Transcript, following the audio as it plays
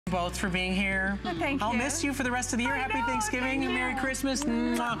both for being here. Thank you. I'll miss you for the rest of the year. Happy Thanksgiving and Merry Christmas.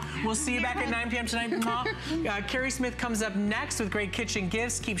 We'll see you back at 9 p.m. tonight. Carrie Smith comes up next with great kitchen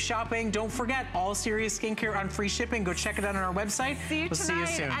gifts. Keep shopping. Don't forget, all serious skincare on free shipping. Go check it out on our website. See you tonight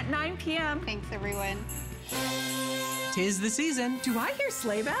soon. at 9 p.m. Thanks, everyone. 'Tis the season. Do I hear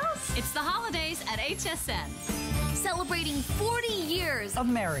sleigh bells? It's the holidays at HSN. Celebrating 40 years Of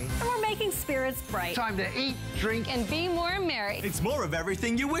merry. And we're making spirits bright. Time to eat, drink, and be more merry. It's more of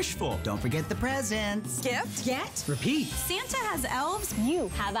everything you wish for. Don't forget the presents. Gift. Get. Repeat. Santa has elves. You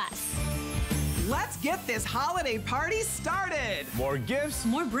have us. Let's get this holiday party started. More gifts.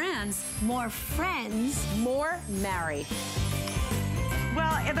 More brands. More friends. More merry.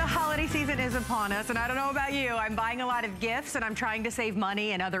 Well, the holiday season is upon us, and I don't know about you, I'm buying a lot of gifts, and I'm trying to save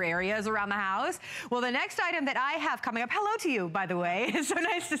money in other areas around the house. Well, the next item that I have coming up, hello to you, by the way. It's so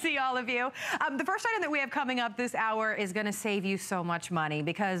nice to see all of you. The first item that we have coming up this hour is gonna save you so much money,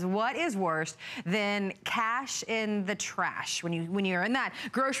 because what is worse than cash in the trash? When you're in that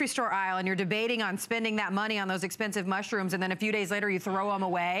grocery store aisle and you're debating on spending that money on those expensive mushrooms, and then a few days later you throw them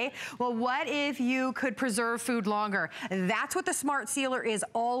away? Well, what if you could preserve food longer? That's what the Smart Sealer is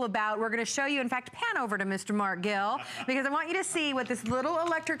all about. We're going to show you, in fact, pan over to Mr. Mark Gill, because I want you to see what this little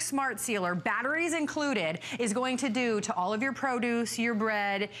electric Smart Sealer, batteries included, is going to do to all of your produce, your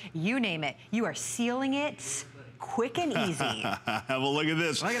bread, you name it. You are sealing it quick and easy. Well, look at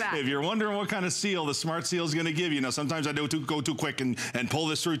this. Look at that. If you're wondering what kind of seal the Smart Seal is going to give you, now sometimes I go too quick and pull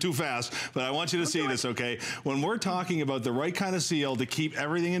this through too fast, but I want you to see this, okay? When we're talking about the right kind of seal to keep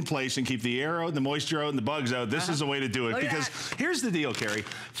everything in place and keep the air out, the moisture out, and the bugs out, this is the way to do it. Look at because here's the deal, Carrie.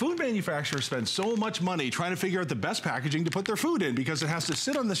 Food manufacturers spend so much money trying to figure out the best packaging to put their food in, because it has to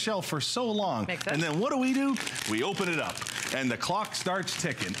sit on the shelf for so long. Makes sense. And then what do? We open it up, and the clock starts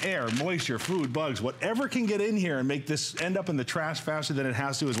ticking. Air, moisture, food, bugs, whatever can get in here and make this end up in the trash faster than it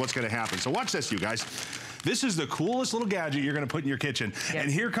has to is what's going to happen. So watch this, you guys. This is the coolest little gadget you're going to put in your kitchen. Yep.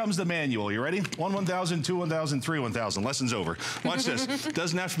 And here comes the manual. You ready? 1 1000, 2 1000, 3 1000. Lesson's over. Watch this.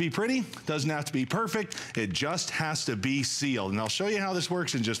 Doesn't have to be pretty. Doesn't have to be perfect. It just has to be sealed. And I'll show you how this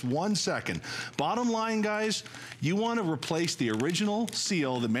works in just 1 second. Bottom line, guys, you want to replace the original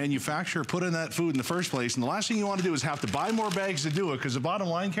seal the manufacturer put in that food in the first place. And the last thing you want to do is have to buy more bags to do it, because the bottom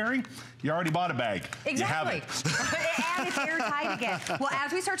line, Carrie, you already bought a bag. Exactly. You have it. And it's airtight again. Well,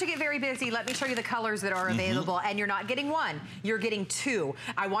 as we start to get very busy, let me show you the colors that are available. And you're not getting one, you're getting two.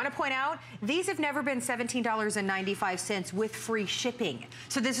 I want to point out, these have never been $17.95 with free shipping.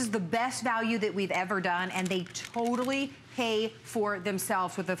 So this is the best value that we've ever done, and they totally pay for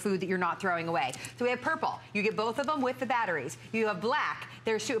themselves with the food that you're not throwing away. So we have purple. You get both of them with the batteries. You have black.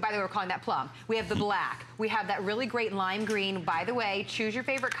 There's two, by the way, we're calling that plum. We have the black. We have that really great lime green. By the way, choose your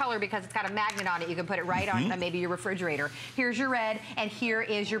favorite color, because it's got a magnet on it. You can put it right on maybe your refrigerator. Here's your red, and here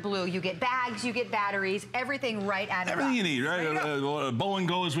is your blue. You get bags, you get batteries, everything right out of it. Everything you need, right? Bow and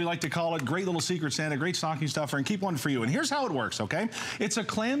go, as we like to call it. Great little Secret Santa, great stocking stuffer, and keep one for you. And here's how it works, okay? It's a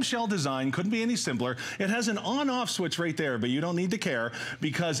clamshell design, couldn't be any simpler. It has an on-off switch right there, but you don't need to care,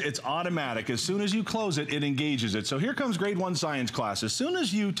 because it's automatic. As soon as you close it, it engages it. So here comes grade 1 science class. As soon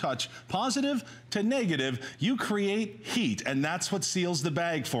as you touch positive to negative, you create heat, and that's what seals the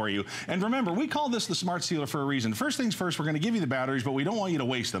bag for you. And remember, we call this the Smart Sealer for a reason. First things first, we're going to give you the batteries, but we don't want you to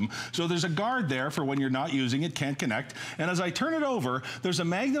waste them. So there's a guard there for when you're not using it, can't connect. And as I turn it over, there's a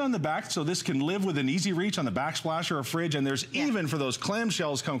magnet on the back, so this can live within easy reach on the backsplash or a fridge. And there's even, for those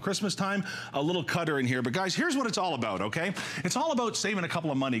clamshells come Christmas time, a little cutter in here. But guys, here's what it's all about, okay? It's all about saving a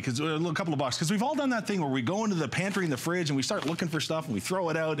couple of money, a couple of bucks, because we've all done that thing where we go into the pantry and the fridge and we start looking for stuff and we throw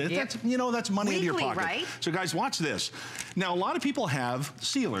it out. That's, you know, that's money in your pocket. Right? So guys, watch this. Now, a lot of people have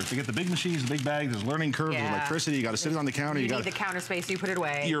sealers. They get the big machines, the big bag, there's learning curve, there's electricity, you got to sit it on the counter. You need the counter space, you put it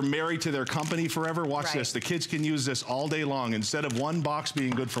away. You're married to their company forever. Watch this. The kids can use this all day long. Instead of one box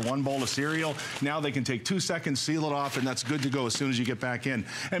being good for one bowl of cereal, now they can take 2 seconds, seal it off, and that's good to go as soon as you get back in.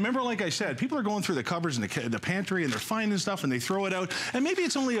 And remember, like I said, people are going through the cupboards and the pantry, and they're finding stuff, and they throw it out. And maybe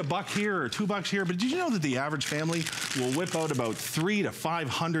it's only $1 here or $2 here, but did you know that the average family will whip out about $300 to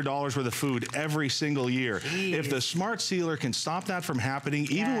 $500 worth of food every single year? Jeez. If the Smart Sealer can stop that from happening,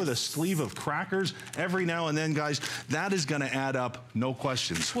 even with a sleeve of crackers every now and then, guys, that is going to add up, no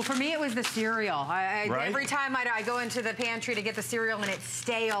questions. Well, for me, it was the cereal. Every time I go into the pantry to get the cereal and it's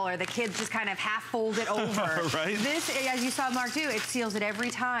stale, or the kids just kind of half fold it over. Right? This, as you saw Mark do, it seals it every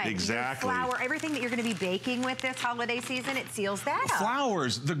time. Exactly. Your flour, everything that you're going to be baking with this holiday season, it seals that up.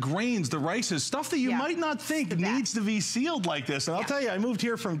 Flours, the grains, the rices, stuff that you might not think needs to be sealed like this. And I'll tell tell you, I moved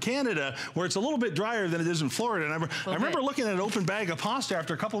here from Canada, where it's a little bit drier than it is in Florida. And I remember looking at an open bag of pasta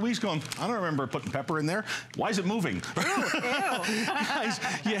after a couple of weeks going, I don't remember putting pepper in there. Why is it moving? Guys,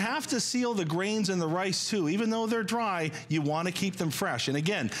 you have to seal the grains and the rice too. Even though they're dry, you want to keep them fresh. And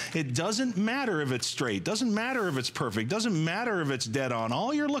again, it doesn't matter if it's straight, doesn't matter if it's perfect, doesn't matter if it's dead on.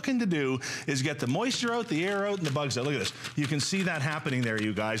 All you're looking to do is get the moisture out, the air out, and the bugs out. Look at this. You can see that happening there,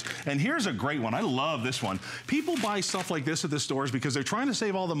 you guys. And here's a great one. I love this one. People buy stuff like this at the stores because they're trying to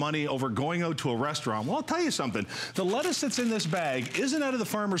save all the money over going out to a restaurant. Well, I'll tell you something. The lettuce that's in this bag isn't out of the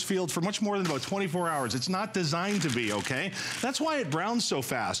farmer's field for much more than about 24 hours. It's not designed to be, okay? That's why it browns so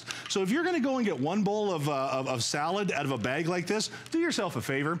fast. So if you're gonna go and get one bowl of salad out of a bag like this, do yourself a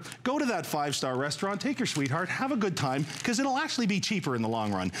favor. Go to that 5-star restaurant, take your sweetheart, have a good time, because it'll actually be cheaper in the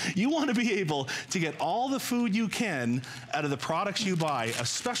long run. You want to be able to get all the food you can out of the products you buy,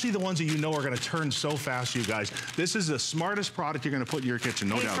 especially the ones that you know are going to turn so fast, you guys. This is the smartest product you're going to put in your kitchen,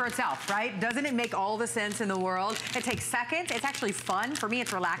 no doubt. Pays for itself, right? Doesn't it make all the sense in the world? It takes seconds. It's actually fun. For me,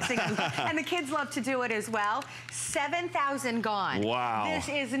 it's relaxing. And the kids love to do it as well. 7,000 gone. Wow. This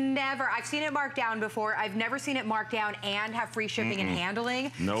is never, I've seen it marked down before. I've never seen it marked down and have free shipping and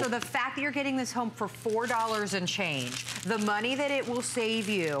handling. Nope. So the fact that you're getting this home for $4 and change, the money that it will save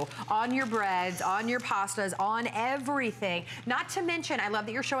you on your breads, on your pastas, on everything. Not to mention, I love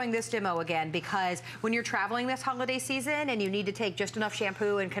that you're showing this demo again, because when you're traveling this holiday season and you need to take just enough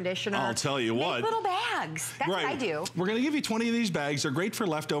shampoo and conditioner, I'll tell you what. Make little bags. That's what I do. We're going to give you 20 of these bags. They're great for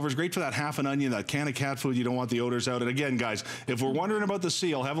leftovers, great for that half an onion, that can of cat food. You don't want the odors out. And again, guys, if we're wondering about the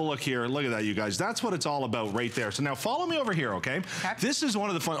seal, have a look here. Look at that, you guys. That's what it's all about right there. So now follow me over here, okay? This is one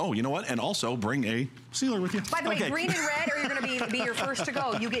of the fun, oh, you know what? And also bring a sealer with you. By the way, green and red are going to be your first to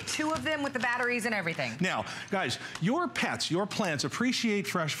go. You get 2 of them with the batteries and everything. Now, guys, your pets, your plants appreciate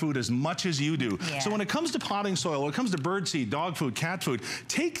fresh food as much as you do. Yeah. So when it comes to potting soil, when it comes to bird seed, dog food, cat food,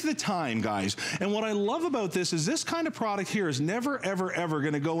 take the time, guys. And what I love about this is this kind of product here is never, ever, ever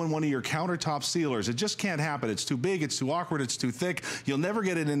going to go in one of your countertop sealers. It just can't happen. It's too big, it's too awkward, it's too thick. You'll never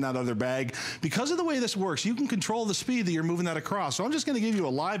get it in that other bag. Because of the way this works, you can control the speed that you're moving that across. So I'm just going to give you a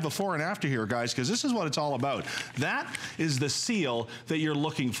live before and after here, guys, because this is what it's all about. That is the seal that you're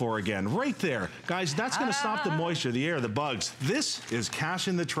looking for again, right there. Guys, that's going to stop the moisture, the air, the bugs. This is cash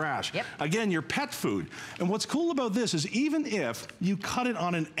in the trash. Yep. Again, your pet food. And what's cool about this is even if you cut it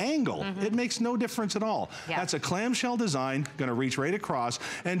on an angle, it makes no difference at all. Yeah. That's a clamshell design, going to reach right across.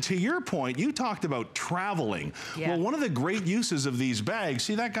 And to your point, you talked about traveling. Yeah. Well, one of the great uses of these bags,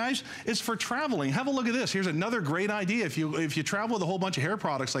 see that, guys, is for traveling. Have a look at this. Here's another great idea. If you travel with a whole bunch of hair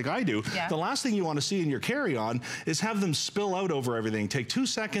products like I do, the last thing you want to see in your carry-on is have them spill out over everything. Take 2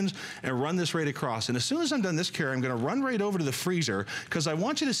 seconds and run this right across. And as soon as I'm done this carry, I'm going to run right over to the freezer because I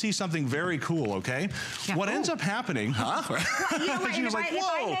want you to see something very cool, okay? Yeah. What ends up happening, huh? Well, you know what, she was like,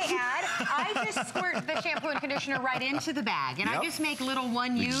 whoa. If I may add, I just squirt the shampoo and conditioner right into the bag. And I just make little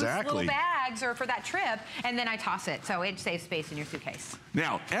one-use little bags or for that trip, and then I toss it. So it saves space in your suitcase.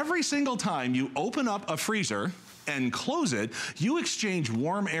 Now, every single time you open up a freezer and close it, you exchange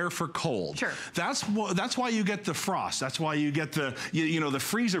warm air for cold. Sure. That's why you get the frost. That's why you get the, you know, the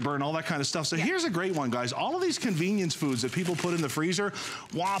freezer burn, all that kind of stuff. So here's a great one, guys. All of these convenience foods that people put in the freezer,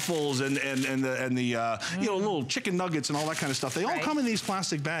 waffles and the you know, little chicken nuggets and all that kind of stuff, they all come in these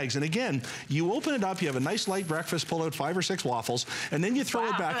plastic bags. And again, you open it up, you have a nice light breakfast, pull out 5 or 6 waffles, and then you throw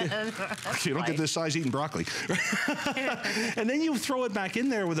it back in. You don't get this size eating broccoli. And then you throw it back in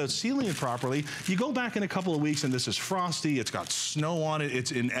there without sealing it properly. You go back in a couple of weeks and this is frosty, it's got snow on it,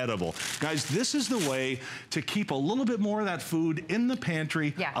 it's inedible. Guys, this is the way to keep a little bit more of that food in the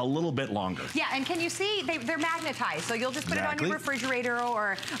pantry a little bit longer. Yeah, and can you see, they're magnetized, so you'll just put it on your refrigerator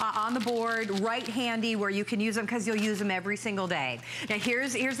or on the board, right handy where you can use them because you'll use them every single day. Now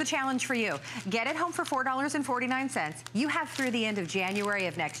here's the challenge for you. Get it home for $4.49. You have through the end of January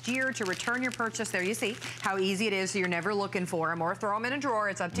of next year to return your purchase. There you see how easy it is, so you're never looking for them or throw them in a drawer,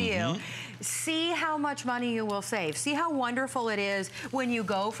 it's up to you. See how much money you will save. See how wonderful it is when you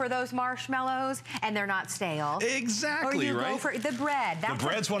go for those marshmallows and they're not stale. Exactly, or you go for the bread. That's the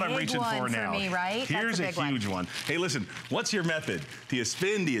bread's what I'm reaching for now. For me, right? Here's a huge one. Hey, listen, what's your method? Do you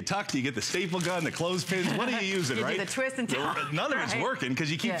spin? Do you tuck? Do you get the staple gun, the clothespins? What are you using, right? Do the twist and tuck. None of it's working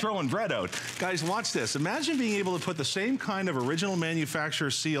because you keep throwing bread out. Guys, watch this. Imagine being able to put the same kind of original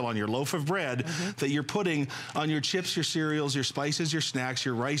manufacturer seal on your loaf of bread that you're putting on your chips, your cereals, your spices, your snacks,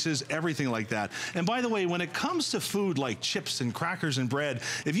 your rices, everything like that. And by the way, when it comes comes to food like chips and crackers and bread,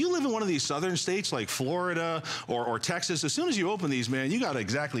 if you live in one of these southern states like Florida or Texas, as soon as you open these, man, you got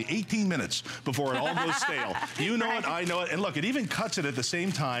exactly 18 minutes before it all goes stale. You know it, I know it. And look, it even cuts it at the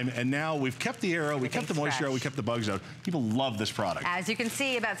same time. And now we've kept the air out, we kept the moisture out, we kept the bugs out. People love this product. As you can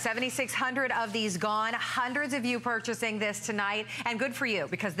see, about 7,600 of these gone. Hundreds of you purchasing this tonight. And good for you,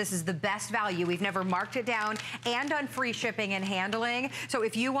 because this is the best value. We've never marked it down and done free shipping and handling. So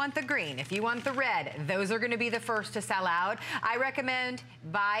if you want the green, if you want the red, those are going to be the first to sell out. I recommend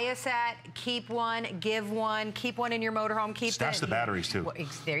buy a set, keep one, give one, keep one in your motorhome. Stash the batteries too. Well,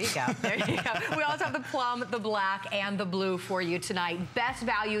 there you go. There you go. We also have the plum, the black, and the blue for you tonight. Best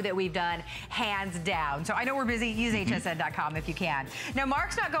value that we've done, hands down. So I know we're busy. Use hsn.com if you can. Now,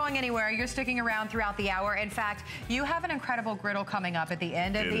 Mark's not going anywhere. You're sticking around throughout the hour. In fact, you have an incredible griddle coming up at the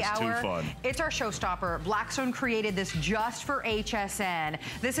end of the hour. It is too fun. It's our showstopper. Blackstone created this just for HSN.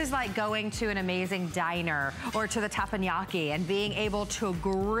 This is like going to an amazing diner or to the teppanyaki and being able to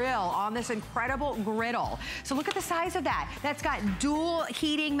grill on this incredible griddle. So look at the size of that. That's got dual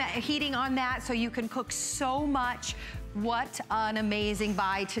heating on that, so you can cook so much. What an amazing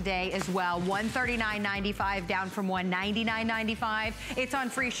buy today as well. $139.95 down from $199.95. It's on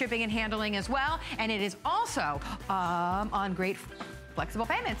free shipping and handling as well. And it is also on great flexible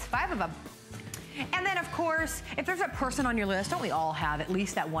payments, 5 of them. And then, of course, if there's a person on your list, don't we all have at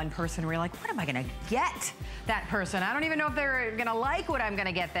least that one person where you're like, what am I going to get that person? I don't even know if they're going to like what I'm going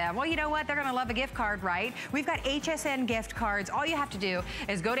to get them. Well, you know what? They're going to love a gift card, right? We've got HSN gift cards. All you have to do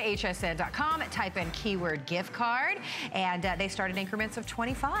is go to hsn.com, type in keyword gift card, and they start in increments of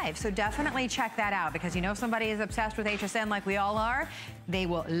 25. So definitely check that out, because you know if somebody is obsessed with HSN like we all are, they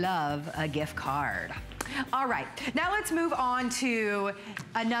will love a gift card. All right, now let's move on to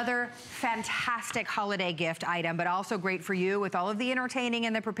another fantastic holiday gift item, but also great for you with all of the entertaining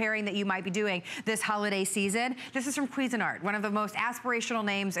and the preparing that you might be doing this holiday season. This is from Cuisinart, one of the most aspirational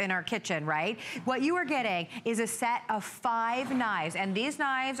names in our kitchen, right? What you are getting is a set of 5 knives, and these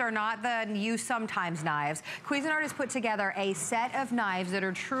knives are not the use sometimes knives. Cuisinart has put together a set of knives that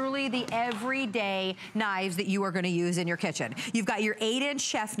are truly the everyday knives that you are going to use in your kitchen. You've got your 8-inch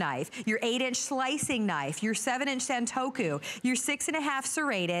chef knife, your 8-inch slicing knife, your 7-inch Santoku, your 6.5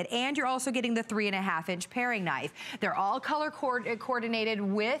 serrated, and you're also getting the 3.5-inch paring knife. They're all color coordinated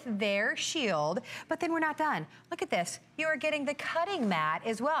with their shield, but then we're not done. Look at this. You are getting the cutting mat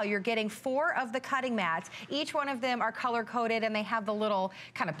as well. You're getting 4 of the cutting mats. Each one of them are color coded, and they have the little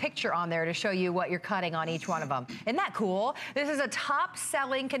kind of picture on there to show you what you're cutting on each one of them. Isn't that cool? This is a top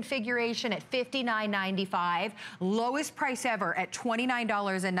selling configuration at $59.95. Lowest price ever at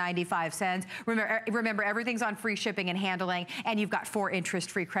 $29.95. Remember, everything's on free shipping and handling, and you've got 4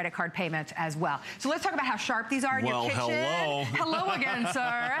 interest-free credit card payments as well. So let's talk about how sharp these are in your kitchen. Hello. Hello again,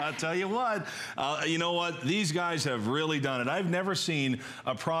 sir. I'll tell you what, you know what? These guys have really done it. I've never seen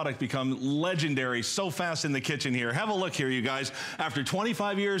a product become legendary so fast in the kitchen here. Have a look here, you guys. After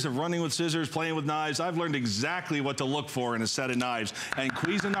 25 years of running with scissors, playing with knives, I've learned exactly what to look for in a set of knives, and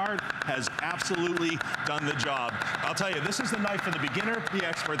Cuisinart has absolutely done the job. I'll tell you, this is the knife for the beginner, the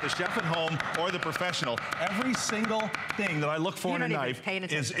expert, the chef at home, or the professional. Every single thing that I look for in a knife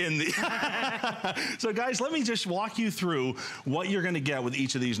is in the... So guys, let me just walk you through what you're going to get with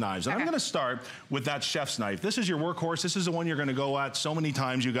each of these knives. And I'm going to start with that chef's knife. This is your workhorse. This is the one you're going to go at so many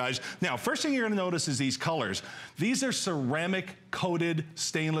times, you guys. Now, first thing you're going to notice is these colors. These are ceramic coated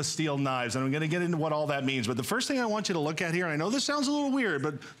stainless steel knives, and I'm going to get into what all that means. But the first thing I want you to look at here, and I know this sounds a little weird,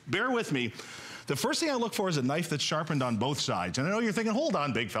 but bear with me. The first thing I look for is a knife that's sharpened on both sides. And I know you're thinking, hold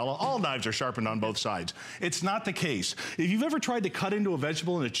on, big fella, all knives are sharpened on both sides. It's not the case. If you've ever tried to cut into a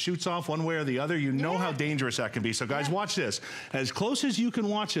vegetable and it shoots off one way or the other, you know how dangerous that can be. So guys, watch this. As close as you can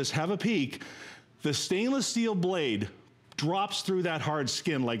watch this, have a peek. The stainless steel blade drops through that hard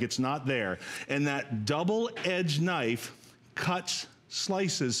skin like it's not there. And that double-edged knife cuts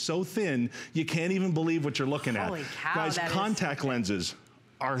slices so thin, you can't even believe what you're looking at. Holy cow, guys, contact lenses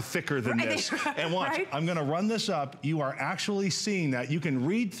are thicker than this. And watch, I'm gonna run this up. You are actually seeing that. You can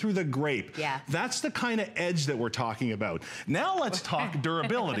read through the grape. Yeah. That's the kind of edge that we're talking about. Now let's talk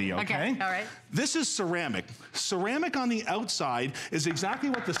durability, okay? All right. This is ceramic. Ceramic on the outside is exactly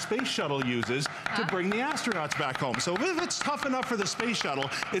what the space shuttle uses to bring the astronauts back home. So if it's tough enough for the space shuttle,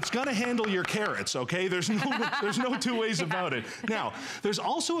 it's gonna handle your carrots, okay? There's no two ways about it. Now, there's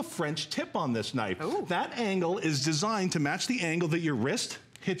also a French tip on this knife. Ooh. That angle is designed to match the angle that your wrist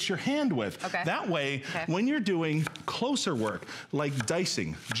hits your hand with. Okay. That way, when you're doing closer work, like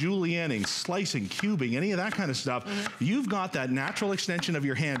dicing, julienning, slicing, cubing, any of that kind of stuff, you've got that natural extension of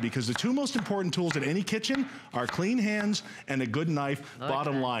your hand, because the two most important tools in any kitchen are clean hands and a good knife,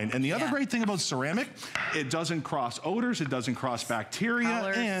 bottom line. And the other great thing about ceramic, it doesn't cross odors, it doesn't cross bacteria,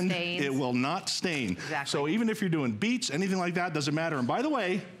 and stains. it will not stain. Exactly. So even if you're doing beets, anything like that, doesn't matter. And by the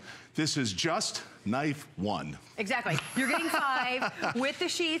way, this is just knife 1. Exactly. You're getting 5 with the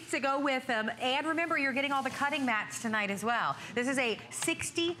sheaths to go with them. And remember, you're getting all the cutting mats tonight as well. This is a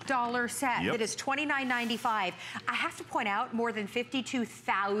 $60 set. It is $29.95. I have to point out, more than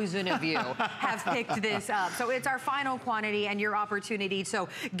 52,000 of you have picked this up. So it's our final quantity and your opportunity. So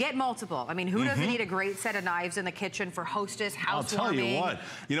get multiple. I mean, who doesn't need a great set of knives in the kitchen for hostess, housewarming? I'll tell you what.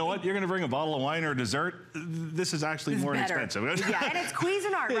 You know what? You're going to bring a bottle of wine or a dessert. This is actually more expensive. Yeah, and it's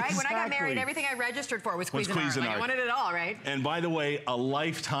Cuisinart, right? Exactly. When I got married, everything I registered for was Cuisinart. Like, I wanted it all, right? And by the way, a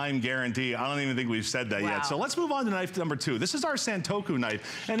lifetime guarantee. I don't even think we've said that yet. So let's move on to knife number 2. This is our Santoku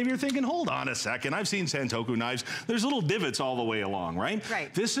knife. And if you're thinking, hold on a second, I've seen Santoku knives. There's little divots all the way along, right?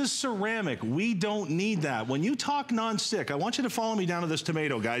 Right. This is ceramic. We don't need that. When you talk non-stick, I want you to follow me down to this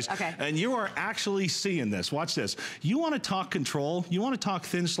tomato, guys. Okay. And you are actually seeing this. Watch this. You want to talk control. You want to talk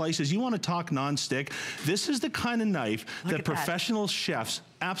thin slices. You want to talk non-stick. This is the kind of knife that professional chefs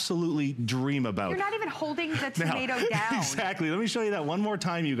absolutely dream about. You're not even holding the tomato down. Exactly. Let me show you that one more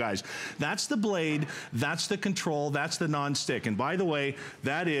time, you guys. That's the blade, that's the control, that's the non-stick. And by the way,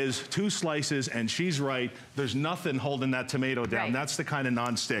 that is 2 slices, and she's right. There's nothing holding that tomato down. That's the kind of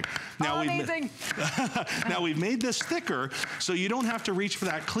non-stick. Now, amazing. Now we've made this thicker, so you don't have to reach for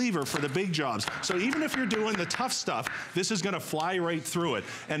that cleaver for the big jobs. So even if you're doing the tough stuff, this is going to fly right through it.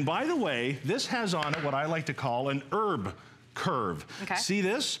 And by the way, this has on it what I like to call an herb curve. See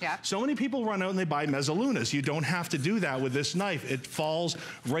this? So many people run out and they buy mezzalunas. You don't have to do that with this knife. It falls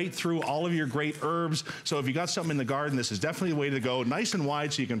right through all of your great herbs. So if you got something in the garden, this is definitely the way to go. Nice and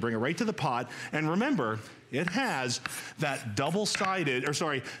wide so you can bring it right to the pot. And remember, it has that double-sided, or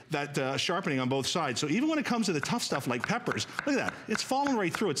sorry, that sharpening on both sides. So even when it comes to the tough stuff like peppers, look at that. It's falling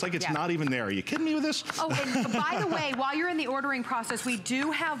right through. It's like it's not even there. Are you kidding me with this? Oh, and by the way, while you're in the ordering process, we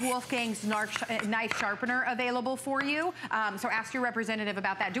do have Wolfgang's knife sharpener available for you. So ask your representative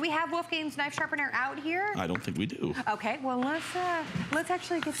about that. Do we have Wolfgang's knife sharpener out here? I don't think we do. Okay, well, let's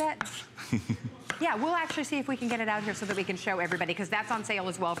actually get that. Yeah, we'll actually see if we can get it out here so that we can show everybody, because that's on sale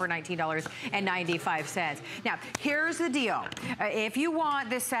as well for $19.95. Now, here's the deal. If you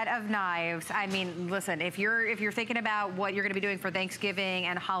want this set of knives, I mean, listen, if you're thinking about what you're going to be doing for Thanksgiving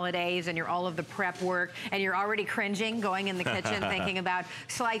and holidays, and you're all of the prep work, and you're already cringing going in the kitchen thinking about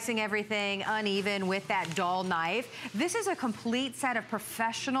slicing everything uneven with that dull knife, this is a complete set of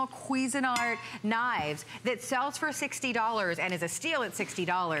professional Cuisinart knives that sells for $60 and is a steal at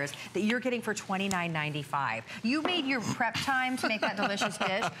 $60 that you're getting for $29.95. You made your prep time to make that delicious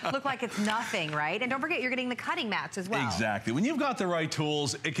dish look like it's nothing, right? And don't forget, you're getting the cutting mats as well. Exactly. When you've got the right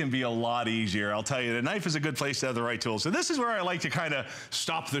tools, it can be a lot easier. I'll tell you, the knife is a good place to have the right tools. So this is where I like to kind of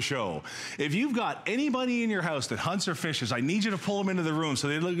stop the show. If you've got anybody in your house that hunts or fishes, I need you to pull them into the room so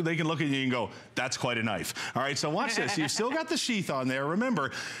they can look at you and go, that's quite a knife. All right, so watch this. You've still got the sheath on there.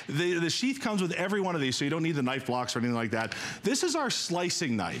 Remember, the sheath comes with every one of these, so you don't need the knife blocks or anything like that. This is our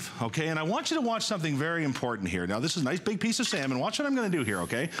slicing knife, okay? And I want you to watch something very important here. Now, this is a nice big piece of salmon. Watch what I'm going to do here,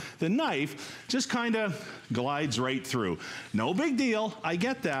 okay? The knife just kind of glides right through. No big deal. I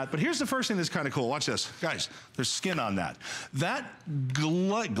get that. But here's the first thing that's kind of cool. Watch this. Guys, there's skin on that. That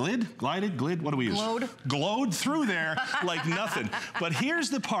glided, what do we use? Glowed through there like nothing. But here's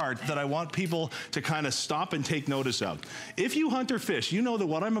the part that I want people to kind of stop and take notice of. If you hunt or fish, you know that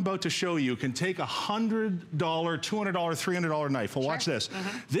what I'm about to show you can take a $100, $200, $300 knife. Well, watch this.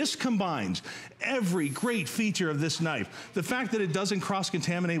 This combines every great feature of this knife. The fact that it doesn't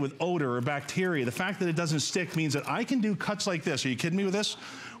cross-contaminate with odor or bacteria, the fact that it doesn't stick means that I can do cuts like this. Are you kidding me with this?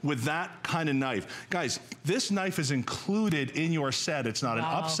 With that kind of knife. Guys, this knife is included in your set. It's not an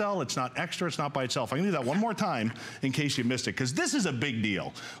upsell, it's not extra, it's not by itself. I'm gonna do that one more time in case you missed it, because this is a big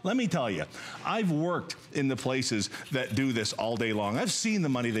deal. Let me tell you, I've worked in the places that do this all day long. I've seen the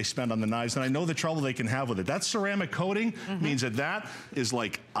money they spend on the knives, and I know the trouble they can have with it. That ceramic coating means that is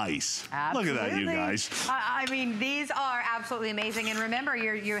like ice. Absolutely. Look at that, you guys. I mean, these are absolutely amazing. And remember,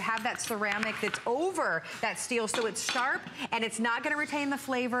 you have that ceramic that's over that steel, so it's sharp, and it's not gonna retain the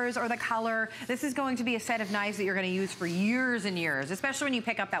flavor flavors or the color. This is going to be a set of knives that you're going to use for years and years, especially when you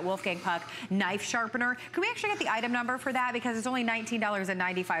pick up that Wolfgang Puck knife sharpener. Can we actually get the item number for that? Because it's only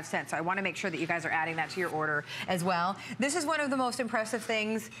 $19.95. So I want to make sure that you guys are adding that to your order as well. This is one of the most impressive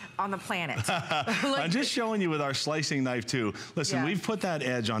things on the planet. I'm just showing you with our slicing knife too. Listen, we've put that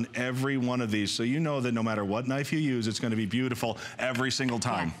edge on every one of these, so you know that no matter what knife you use, it's going to be beautiful every single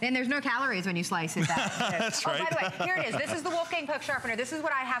time. And there's no calories when you slice it that. That's right. By the way, here it is. This is the Wolfgang Puck sharpener. This is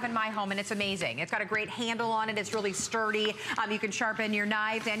what I have in my home, and it's amazing. It's got a great handle on it. It's really sturdy. You can sharpen your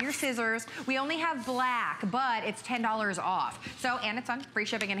knives and your scissors. We only have black, but it's $10 off. So, and it's on free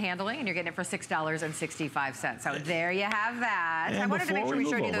shipping and handling, and you're getting it for $6.65. So there you have that. And I wanted to make sure we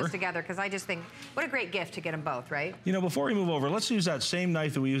showed you over, those together, because I just think, what a great gift to get them both, right? You know, before we move over, let's use that same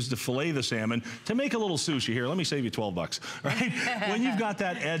knife that we used to fillet the salmon to make a little sushi. Here, let me save you 12 bucks, right? When you've got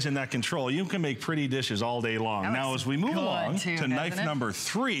that edge and that control, you can make pretty dishes all day long. Now, as we move along to knife number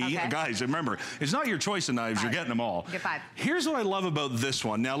 3, guys, remember, it's not your choice of knives, you're getting them all. Get 5. Here's what I love about this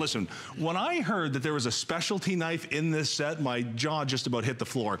one. Now, listen, when I heard that there was a specialty knife in this set, my jaw just about hit the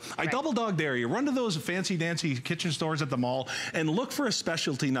floor. I double dog dare you. Run to those fancy-dancy kitchen stores at the mall and look for a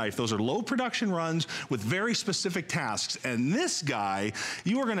specialty knife. Those are low production runs with very specific tasks. And this guy,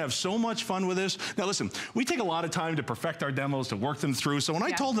 you are going to have so much fun with this. Now, listen, we take a lot of time to perfect our demos, to work them through. So when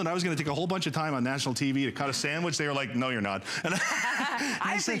I told them I was going to take a whole bunch of time on national TV to cut a sandwich, they were like, no, you're not. And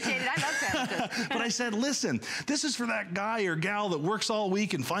I appreciate it. I love sandwiches. But I said, listen, this is for that guy or gal that works all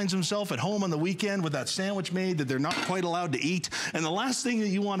week and finds himself at home on the weekend with that sandwich made that they're not quite allowed to eat. And the last thing that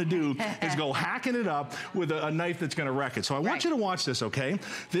you want to do is go hacking it up with a knife that's going to wreck it. So I want you to watch this, okay?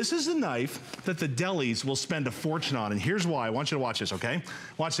 This is the knife that the delis will spend a fortune on. And here's why. I want you to watch this, okay?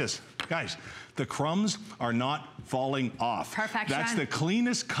 Watch this. Guys, the crumbs are not falling off. Perfection. That's the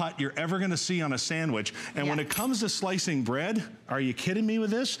cleanest cut you're ever going to see on a sandwich. And when it comes to slicing bread, are you kidding me with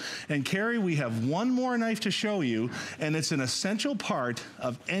this? And Carrie, we have one more knife to show you, and it's an essential part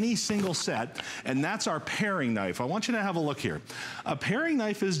of any single set, and that's our paring knife. I want you to have a look here. A paring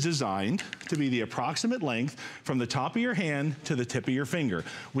knife is designed to be the approximate length from the top of your hand to the tip of your finger.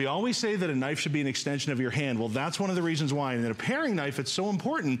 We always say that a knife should be an extension of your hand. Well, that's one of the reasons why. And in a paring knife, it's so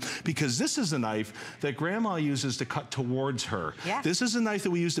important because this is the knife that Grandma uses to cut towards her. This is a knife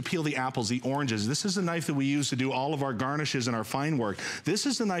that we use to peel the apples, the oranges. This is the knife that we use to do all of our garnishes and our fine work. This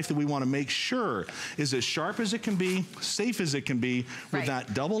is the knife that we want to make sure is as sharp as it can be, safe as it can be, with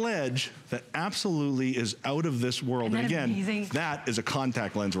that double edge that absolutely is out of this world. And again, that is a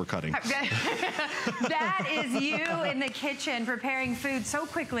contact lens we're cutting. That is you in the kitchen preparing food so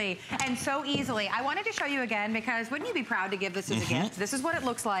quickly and so easily. I wanted to show you again because wouldn't you be proud to give this as a gift? This is what it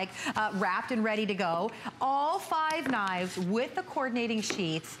looks like, wrapped and ready to go. All 5 knives with the coordinating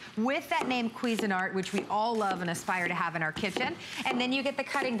sheets, with that name Cuisinart, which we all love and aspire to have in our kitchen. And then you get the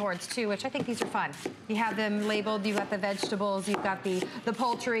cutting boards too, which I think these are fun. You have them labeled, you've got the vegetables, you've got the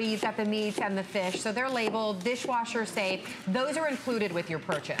poultry, you've got the meats and the fish. So they're labeled dishwasher safe. Those are included with your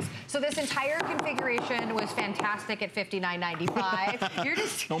purchase. So this entire configuration was fantastic at $59.95. You're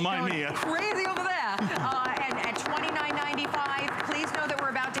just don't mind me. Crazy over there. And at $29.95, please know that we're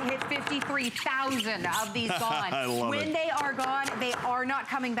about to hit 53,000 of these gone. I love when they are gone, they are not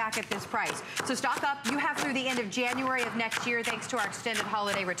coming back at this price. So stock up. You have through the end of January of next year, thanks to our extended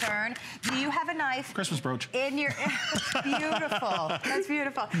holiday return. Do you have a knife? Christmas brooch. In your, beautiful. That's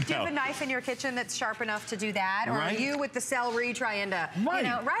beautiful. Do you have a knife in your kitchen that's sharp enough to do that? Or are you with the celery trying to, you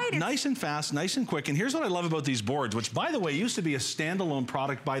know, Nice and fast, nice and quick. And here's what I love about these boards, which by the way, used to be a standalone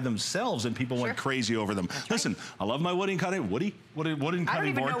product by themselves and people went crazy over them. Listen, I love my wooden cutting board.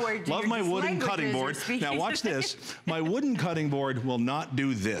 Love my wooden cutting board. Now watch this. My wooden cutting board will not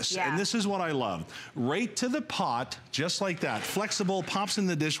do this. And this is what I love. Right to the pot, just like that. Flexible, pops in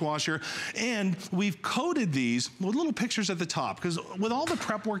the dishwasher. And we've coated these with little pictures at the top because with all the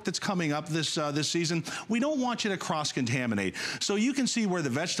prep work that's coming up this season, we don't want you to cross-contaminate. So you can see where the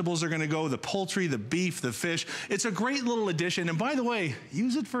vegetables are going to go, the poultry, the beef, the fish. It's a great little addition. And by the way,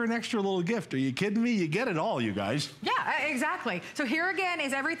 use it for an extra little gift. Are you kidding me? You get it all, you guys. Yeah, exactly. So here again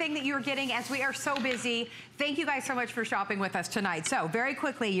is everything that you're getting as we are so busy. Thank you guys so much for shopping with us tonight. So very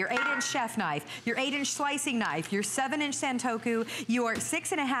quickly, your 8-inch chef knife, your 8-inch slicing knife, your 7-inch Santoku, your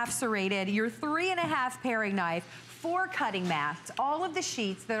 6.5 serrated, your 3.5 paring knife, 4 cutting mats, all of the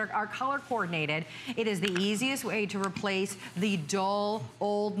sheets that are color coordinated. It is the easiest way to replace the dull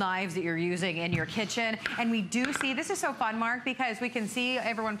old knives that you're using in your kitchen. And we do see, this is so fun, Mark, because we can see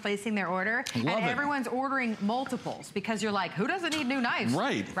everyone placing their order and everyone's ordering multiples because you're like, who doesn't need new knives?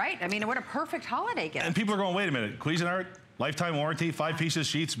 Right. I mean, what a perfect holiday gift. And people are going, wait a minute, Cuisinart? Lifetime warranty, 5 pieces,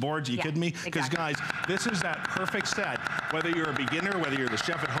 sheets, boards, you kidding me? Because guys, this is that perfect set Whether you're a beginner, whether you're the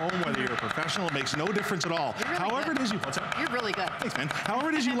chef at home, whether you're a professional, it makes no difference at all. Really However good. it is you, what's that? You're really good. Thanks, man. However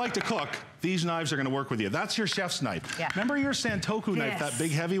it is you like to cook, these knives are gonna work with you. That's your chef's knife. Yeah. Remember your Santoku knife, that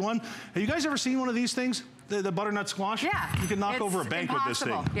big heavy one? Have you guys ever seen one of these things? The butternut squash? Yeah. You can knock It's over a bank with this thing.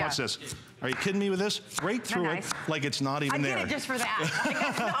 impossible. Yeah. Watch this. Are you kidding me with this? Right through nice? it like it's not even there. I did it just for that. Like,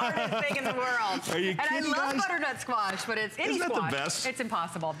 that's the hardest thing in the world. Are you and kidding, I love guys? butternut squash, but it's any Isn't that the squash. best? It's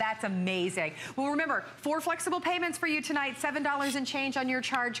impossible. That's amazing. Well, remember, 4 flexible payments for you tonight, $7 and change on your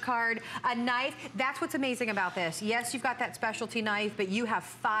charge card. A knife, that's what's amazing about this. Yes, you've got that specialty knife, but you have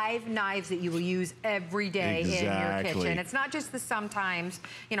 5 knives that you will use every day in your kitchen. It's not just the sometimes,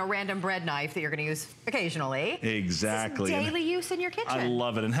 you know, random bread knife that you're gonna use occasionally. Exactly. It's daily use in your kitchen. I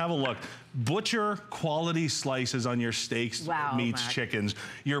love it. And have a look. Butcher quality slices on your steaks, meats, chickens.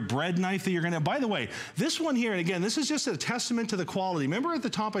 Your bread knife that you're gonna, by the way, this one here, and again, this is just a testament to the quality. Remember at the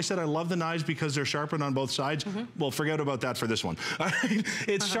top I said I love the knives because they're sharpened on both sides? Well, forget about that for this one.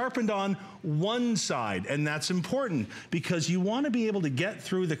 It's sharpened on one side, and that's important because you wanna be able to get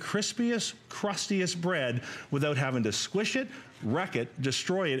through the crispiest, crustiest bread without having to squish it, wreck it,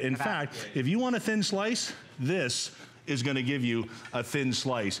 destroy it. In fact, if you want a thin slice, this is gonna give you a thin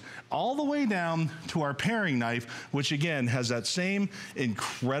slice. All the way down to our paring knife, which again has that same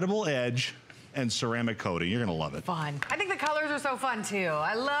incredible edge and ceramic coating. You're gonna love it. Fun. I think the colors are so fun too.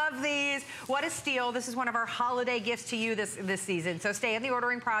 I love these. What a steal. This is one of our holiday gifts to you this season. So stay in the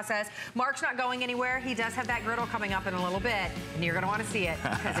ordering process. Mark's not going anywhere. He does have that griddle coming up in a little bit, and you're gonna wanna see it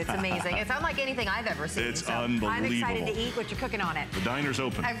because it's amazing. It's unlike anything I've ever seen. It's so unbelievable. I'm excited to eat what you're cooking on it. The diner's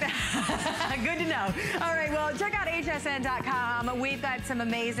open. Good to know. All right, well, check out hsn.com. We've got some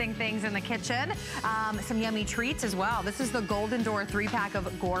amazing things in the kitchen. Some yummy treats as well. This is the Golden Door 3-pack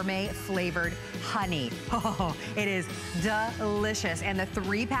of gourmet flavored honey. Oh, it is delicious. And the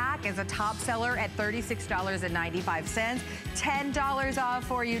 3-pack is a top seller at $36.95. $10 off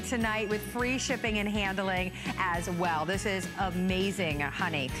for you tonight with free shipping and handling as well. This is amazing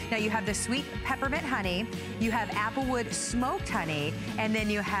honey. Now you have the sweet peppermint honey, you have applewood smoked honey, and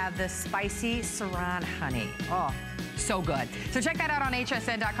then you have the spicy saran honey. Oh, so good. So check that out on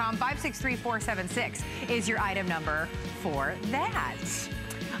hsn.com. 563476 is your item number for that.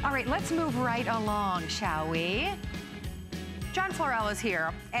 All right, let's move right along, shall we? John Florell is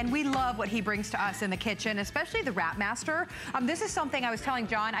here, and we love what he brings to us in the kitchen, especially the Wrap Master. This is something I was telling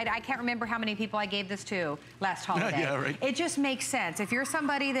John, I can't remember how many people I gave this to last holiday. Yeah, right. It just makes sense. If you're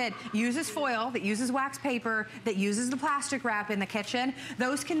somebody that uses foil, that uses wax paper, that uses the plastic wrap in the kitchen,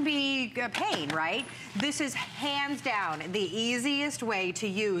 those can be a pain, right? This is hands down the easiest way to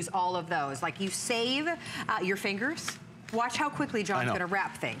use all of those. Like, you save your fingers. Watch how quickly John's gonna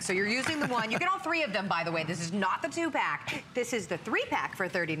wrap things. So you're using the one, you get all 3 of them, by the way. This is not the 2-pack. This is the 3-pack for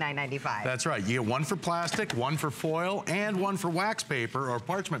 $39.95. That's right. You get one for plastic, one for foil, and one for wax paper or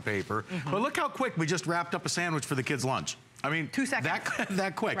parchment paper. But look how quick we just wrapped up a sandwich for the kids' lunch. I mean, 2 seconds.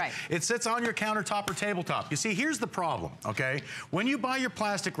 That quick. Right. It sits on your countertop or tabletop. You see, here's the problem, okay? When you buy your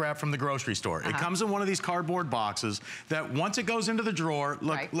plastic wrap from the grocery store, it comes in one of these cardboard boxes that once it goes into the drawer,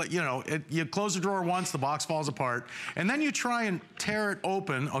 you know, you close the drawer once, the box falls apart, and then you try and tear it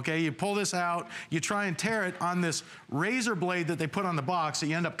open, okay? You pull this out, you try and tear it on this razor blade that they put on the box that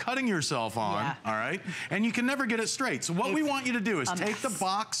you end up cutting yourself on, all right? And you can never get it straight. So what we want you to do is take the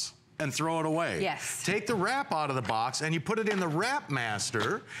box and throw it away. Yes. Take the wrap out of the box and you put it in the Wrap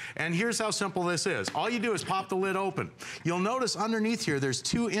Master, and here's how simple this is. All you do is pop the lid open. You'll notice underneath here there's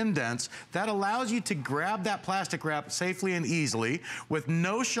 2 indents that allows you to grab that plastic wrap safely and easily with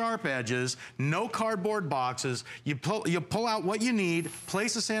no sharp edges, no cardboard boxes. You pull out what you need,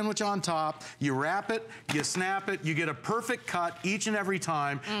 place a sandwich on top, you wrap it, you snap it, you get a perfect cut each and every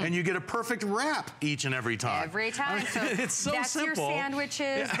time, and you get a perfect wrap each and every time. Every time. I mean, so it's so that's simple. That's your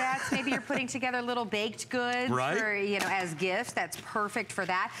sandwiches. That's maybe you're putting together little baked goods for, you know, as gifts. That's perfect for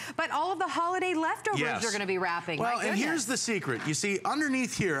that. But all of the holiday leftovers are going to be wrapping. Well, and here's the secret. You see,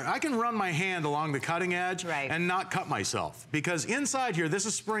 underneath here, I can run my hand along the cutting edge and not cut myself. Because inside here, this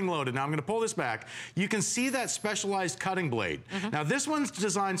is spring-loaded. Now, I'm going to pull this back. You can see that specialized cutting blade. Now, this one's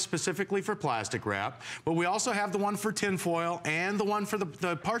designed specifically for plastic wrap, but we also have the one for tin foil and the one for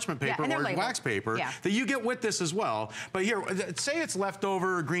the parchment paper or wax paper that you get with this as well. But here, say it's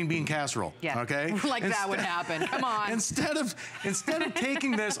leftover green bean casserole, okay? Like that would happen. Come on. Instead of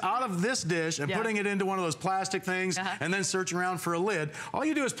taking this out of this dish and putting it into one of those plastic things and then searching around for a lid, all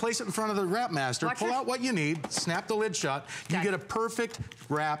you do is place it in front of the Wrap Master, pull out what you need, snap the lid shut. You get a perfect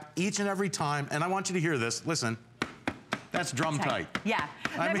wrap each and every time. And I want you to hear this. Listen. That's drum tight. Yeah.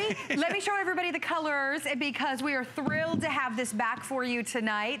 Let me show everybody the colors, because we are thrilled to have this back for you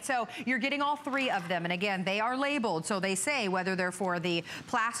tonight. So you're getting all 3 of them. And again, they are labeled. So they say whether they're for the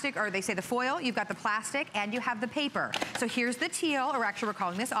plastic, or they say the foil, you've got the plastic, and you have the paper. So here's the teal, or actually we're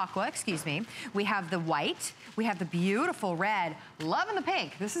calling this aqua, excuse me. We have the white. We have the beautiful red. Loving the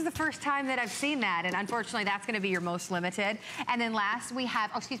pink. This is the first time that I've seen that, and unfortunately that's going to be your most limited. And then last we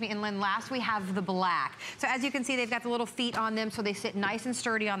have, last we have the black. So as you can see, they've got the little feet on them, so they sit nice and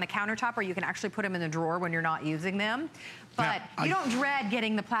sturdy on the countertop, or you can actually put them in the drawer when you're not using them. But now, you don't dread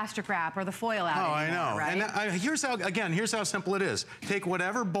getting the plastic wrap or the foil out anymore, I know. Right? And here's how simple it is. Take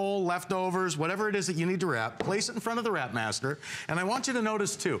whatever bowl, leftovers, whatever it is that you need to wrap, place it in front of the wrap master. And I want you to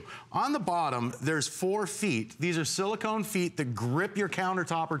notice too, on the bottom, there's 4 feet. These are silicone feet that grip your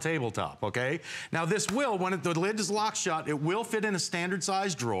countertop or tabletop, okay? Now this will, when the lid is locked shut, it will fit in a standard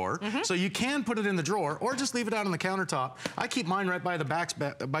size drawer. So you can put it in the drawer or just leave it out on the countertop. I keep mine right by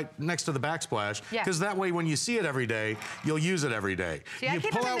the next to the backsplash, because that way when you see it every day, you'll use it every day. See, I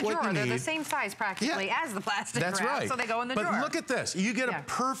keep them in the drawer. They're the same size practically as the plastic wrap, right. So they go in the drawer. But look at this. You get a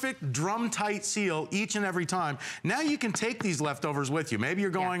perfect drum-tight seal each and every time. Now you can take these leftovers with you. Maybe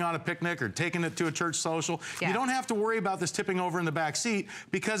you're going on a picnic or taking it to a church social. You don't have to worry about this tipping over in the back seat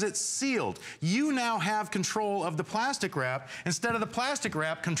because it's sealed. You now have control of the plastic wrap instead of the plastic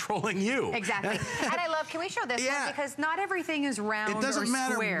wrap controlling you. Exactly. And I love, can we show this one? Because not everything is round or square, right? It doesn't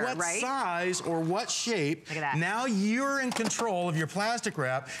matter what size or what shape. Look at that. Now you're in control of your plastic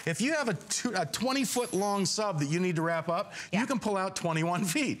wrap. If you have a 20-foot long sub that you need to wrap up, you can pull out 21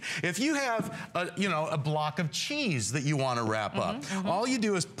 feet. If you have a block of cheese that you want to wrap up, all you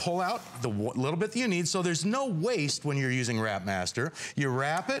do is pull out the little bit that you need, so there's no waste when you're using Wrap Master. You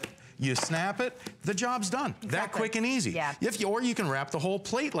wrap it, you snap it, the job's done. Exactly. That quick and easy. Or you can wrap the whole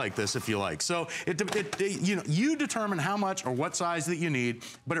plate like this if you like. So you determine how much or what size that you need,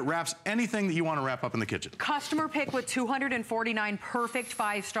 but it wraps anything that you want to wrap up in the kitchen. Customer pick with 249 perfect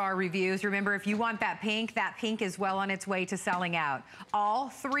 5-star reviews. Remember, if you want that pink is well on its way to selling out. All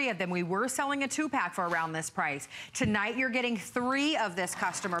 3 of them. We were selling a 2-pack for around this price. Tonight, you're getting 3 of this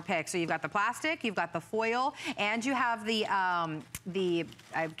customer pick. So you've got the plastic, you've got the foil, and you have the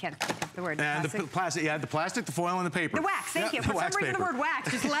I can't think of the word. And the plastic, the plastic, the foil, and the paper. The wax, thank you. For some reason, the word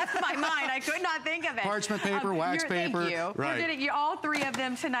wax just left my mind. I could not think of it. Parchment paper, wax paper. Thank you. Right. You're getting all 3 of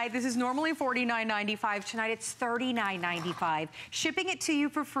them tonight. This is normally $49.95. Tonight, it's $39.95. Shipping it to you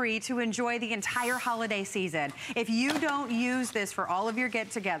for free to enjoy the entire holiday season. If you don't use this for all of your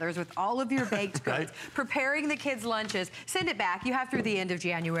get-togethers with all of your baked goods, preparing the kids' lunches, send it back. You have through the end of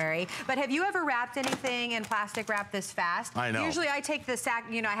January. But have you ever wrapped anything in plastic wrap this fast? I know. Usually, I take the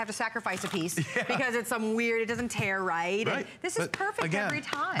I have to sacrifice a piece because it's some weird, it doesn't tear right. And this is perfect again, every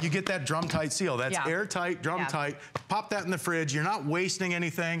time. You get that drum-tight seal. That's airtight, drum-tight. Pop that in the fridge. You're not wasting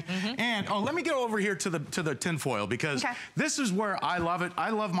anything. And, let me go over here to the tin foil, because this is where I love it. I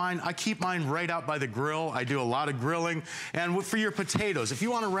love mine. I keep mine right out by the grill. I do a lot of grilling. And for your potatoes, if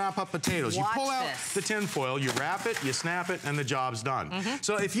you want to wrap up potatoes, you pull out the tin foil, you wrap it, you snap it, and the job's done.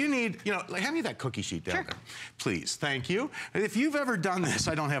 So if you need, hand me that cookie sheet down there. Please, thank you. If you've ever done this,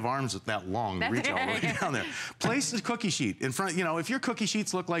 I don't have arms that long to reach all the way down there. Place the cookie sheet in front. If your cookie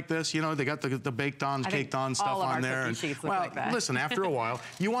sheets look like this, they got the baked on, caked on stuff on there. And sheets look like that. Listen, after a while,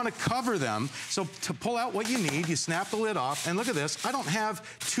 you want to cover them. So to pull out what you need, you snap the lid off, and look at this. I don't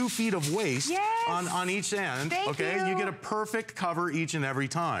have 2 feet of waste on each end. You get a perfect cover each and every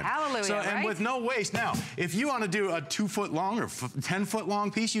time. Hallelujah. So, and with no waste. Now, if you want to do a 2-foot long or 10-foot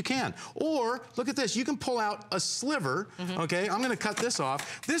long piece, you can. Or look at this. You can pull out a sliver. I'm going to cut this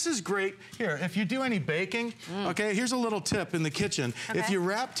off. This is great. Here, if you do any baking, here's a little tip in the kitchen. If you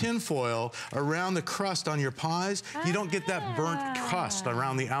wrap tin foil around the crust on your pies, you don't get that burnt crust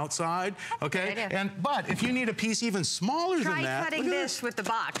around the outside. But if you need a piece even smaller than that, try cutting this with the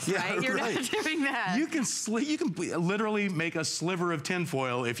box, right? You're not doing that. You can literally make a sliver of tin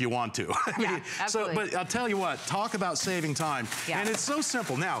foil if you want to. Absolutely. But I'll tell you what, talk about saving time. And it's so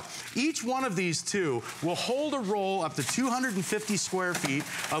simple. Now, each one of these 2 will hold a roll up to 250 square feet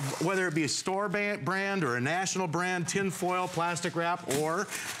of whether it be a store brand or a national brand, tin foil, plastic wrap, or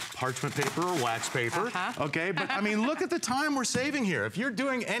parchment paper or wax paper, but I mean, look at the time we're saving here. If you're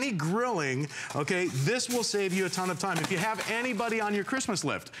doing any grilling, this will save you a ton of time. If you have anybody on your Christmas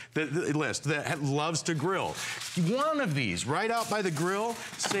list that loves to grill, one of these right out by the grill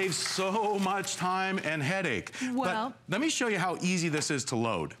saves so much time and headache. But let me show you how easy this is to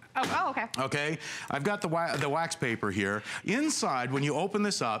load. Okay, I've got the wax paper here. Inside, when you open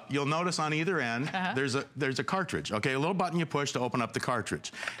this up, you'll notice on either end, there's a cartridge, a little button you push to open up the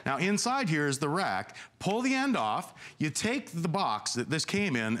cartridge. Now, Now inside here is the rack. Pull the end off. You take the box that this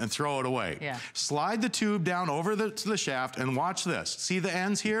came in and throw it away. Yeah. Slide the tube down over to the shaft and watch this. See the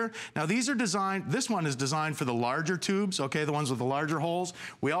ends here? Now these are designed, this one is designed for the larger tubes, okay, the ones with the larger holes.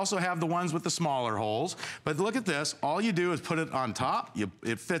 We also have the ones with the smaller holes. But look at this. All you do is put it on top.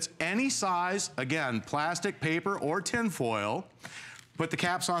 It fits any size, again, plastic, paper, or tin foil. Put the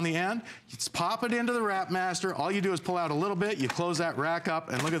caps on the end, you just pop it into the Wrap Master. All you do is pull out a little bit, you close that rack up,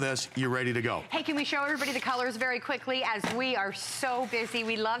 and look at this, you're ready to go. Hey, can we show everybody the colors very quickly as we are so busy?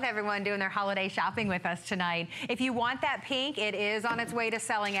 We love everyone doing their holiday shopping with us tonight. If you want that pink, it is on its way to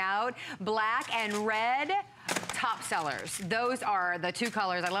selling out. Black and red, top sellers. Those are the two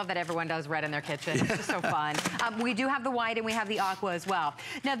colors. I love that everyone does red in their kitchen. It's just so fun. We do have the white and we have the aqua as well.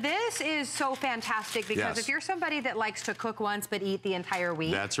 Now this is so fantastic because if you're somebody that likes to cook once but eat the entire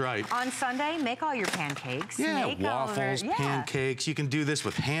week. That's right. On Sunday, make all your pancakes. Yeah, make waffles, pancakes. You can do this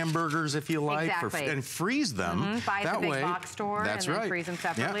with hamburgers if you like. Exactly. And freeze them. Buy that at the way, big box store that's and then right. freeze them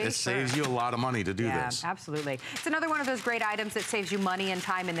separately. Yeah, it saves you a lot of money to do this. Absolutely. It's another one of those great items that saves you money and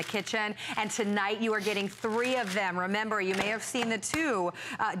time in the kitchen. And tonight you are getting 3 of them. Remember, you may have seen the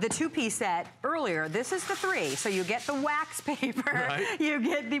two-piece set earlier. This is the 3. So you get the wax paper, you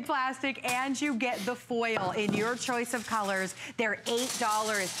get the plastic, and you get the foil in your choice of colors. They're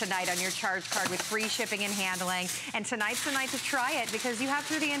 $8 tonight on your charge card with free shipping and handling. And tonight's the night to try it because you have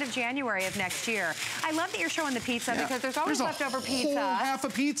through the end of January of next year. I love that you're showing the pizza because there's always leftover pizza. Whole half a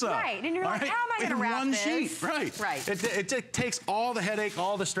pizza. Right, and you're like, how am I going to wrap one this? sheet, right. It takes all the headache,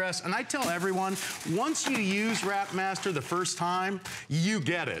 all the stress, and I tell everyone, once you use Wrap Master the first time, you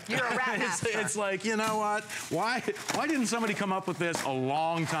get it. You're a Wrap Master. It's like, you know what? Why didn't somebody come up with this a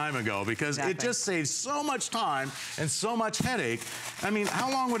long time ago? Because it just saves so much time and so much headache. I mean, how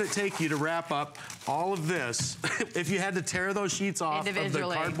long would it take you to wrap up all of this if you had to tear those sheets off of the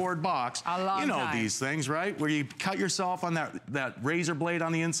cardboard box? A long time. These things, right? Where you cut yourself on that razor blade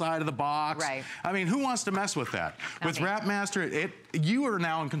on the inside of the box. Right. I mean, who wants to mess with that? With Wrap Master, you are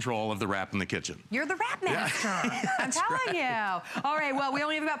now in control of the wrap in the kitchen. You're the Wrap Master. I'm telling you. All right, well, we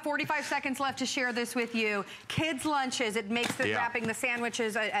only have about 45 seconds left to share this with you. Kids' lunches, it makes the wrapping the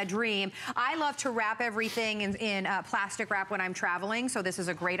sandwiches a dream. I love to wrap everything in plastic wrap when I'm traveling, so this is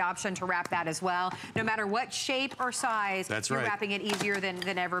a great option to wrap that as well. No matter what shape or size, you're wrapping it easier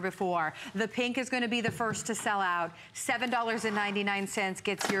than ever before. The pink is going to be the first to sell out. $7.99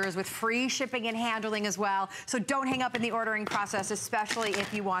 gets yours with free shipping and handling as well. So don't hang up in the ordering process, especially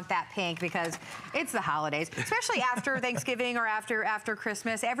if you want that pink, because it's the holidays, especially after Thanksgiving or after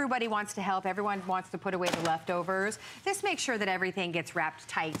Christmas. Everybody wants to help. Everyone wants to put away the leftovers. Just make sure that everything gets wrapped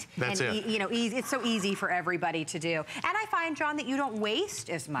tight. Easy. It's so easy for everybody to do. And I find, John, that you don't waste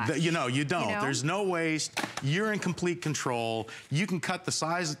as much. You don't. There's no waste. You're in complete control. You can cut the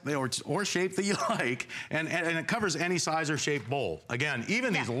size or shape that you like, and it covers any size or shape bowl. Again,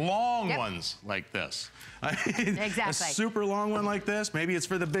 even these long ones like this. Exactly. A super long one like this, maybe it's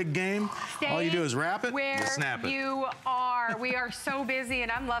for the big game. All you do is wrap it, you snap it. You are. We are so busy,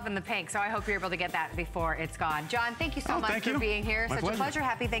 and I'm loving the pink, so I hope you're able to get that before it's gone. John, thank you so much for being here. Such a pleasure.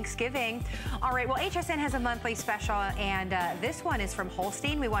 Happy Thanksgiving. All right, well, HSN has a monthly special, and this one is from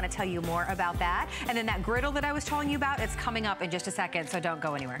Holstein. We want to tell you more about that. And then that griddle that I was telling you about, it's coming up in just a second, so don't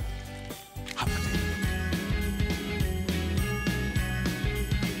go anywhere.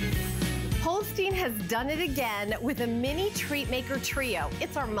 Holstein has done it again with a mini treat maker trio.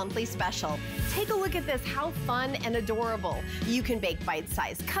 It's our monthly special. Take a look at this, how fun and adorable. You can bake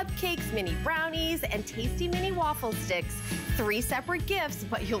bite-sized cupcakes, mini brownies, and tasty mini waffle sticks. 3 separate gifts,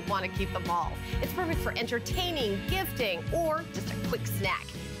 but you'll want to keep them all. It's perfect for entertaining, gifting, or just a quick snack.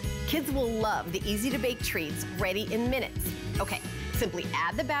 Kids will love the easy-to-bake treats ready in minutes. Okay, simply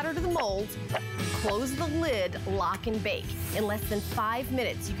add the batter to the mold, close the lid, lock and bake. In less than 5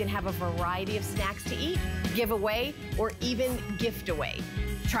 minutes, you can have a variety of snacks to eat, give away, or even gift away.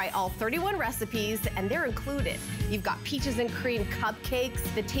 Try all 31 recipes, and they're included. You've got peaches and cream cupcakes,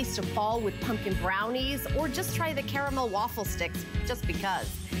 the taste of fall with pumpkin brownies, or just try the caramel waffle sticks just because.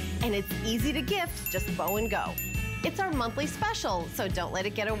 And it's easy to gift, just bow and go. It's our monthly special, so don't let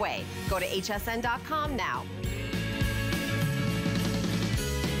it get away. Go to hsn.com now.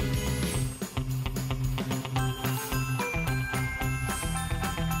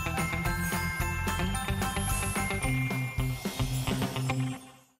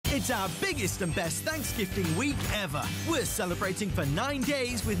 It's our biggest and best Thanksgiving week ever. We're celebrating for 9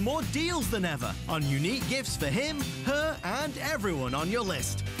 days with more deals than ever on unique gifts for him, her, and everyone on your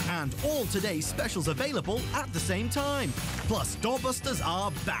list. And all today's specials available at the same time. Plus, doorbusters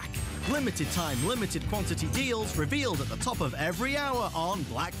are back. Limited time, limited quantity deals revealed at the top of every hour on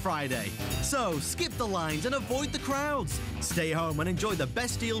Black Friday. So skip the lines and avoid the crowds. Stay home and enjoy the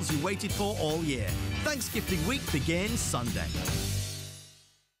best deals you waited for all year. Thanksgiving week begins Sunday.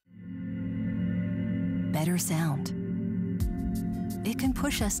 Better sound. It can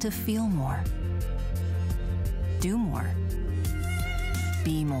push us to feel more, do more,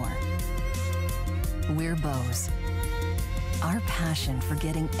 be more. We're Bose. Our passion for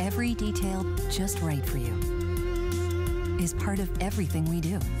getting every detail just right for you is part of everything we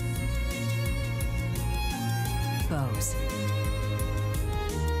do. Bose.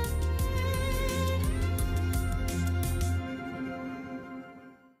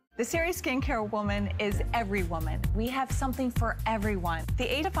 The Serious Skincare Woman is every woman. We have something for everyone.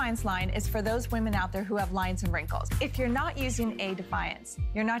 The A Defiance line is for those women out there who have lines and wrinkles. If you're not using A Defiance,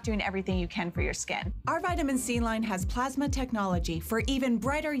 you're not doing everything you can for your skin. Our vitamin C line has plasma technology for even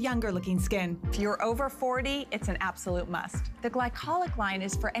brighter, younger looking skin. If you're over 40, it's an absolute must. The glycolic line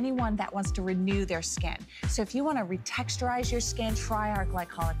is for anyone that wants to renew their skin. So if you want to retexturize your skin, try our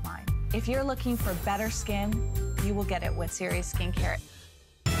glycolic line. If you're looking for better skin, you will get it with Serious Skincare.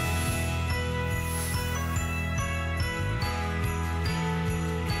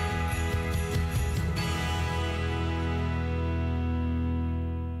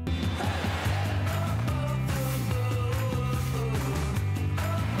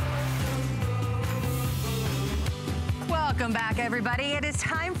 Welcome back, everybody. It is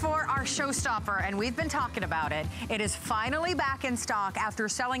time for our showstopper, and we've been talking about it. It is finally back in stock after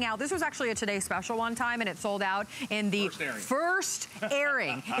selling out. This was actually a Today Special one time, and it sold out in the first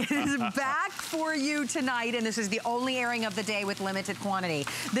airing. It is back for you tonight, and this is the only airing of the day with limited quantity.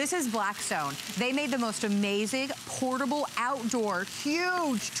 This is Blackstone. They made the most amazing portable outdoor,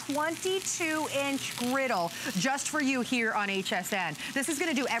 huge 22-inch griddle just for you here on HSN. This is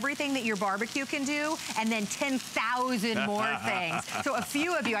going to do everything that your barbecue can do, and then 10,000 more things. So a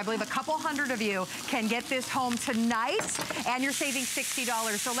few of you, I believe a couple hundred of you, can get this home tonight, and you're saving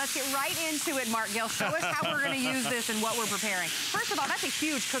 $60. So let's get right into it, Mark Gill. Show us how we're going to use this and what we're preparing. First of all, that's a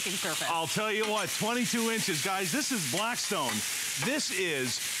huge cooking surface. I'll tell you what, 22 inches, guys. This is Blackstone. This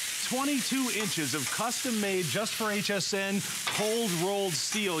is 22 inches of custom made just for HSN cold rolled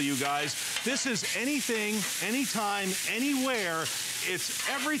steel, you guys. This is anything, anytime, anywhere. It's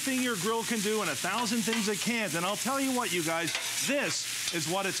everything your grill can do and 1,000 things it can't. And I'll tell you what, you guys, this is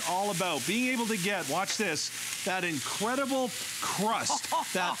what it's all about. Being able to get, watch this, that incredible crust,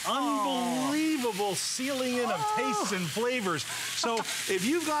 that unbelievable sealing in of tastes and flavors. So if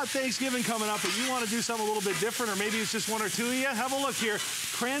you've got Thanksgiving coming up and you want to do something a little bit different, or maybe it's just one or two of you, have a look here.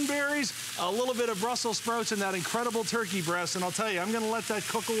 Cranberries, a little bit of Brussels sprouts, and that incredible turkey breast. And I'll tell you, I'm going to let that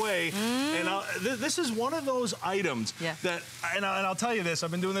cook away. And this is one of those items that, and I'll tell you this,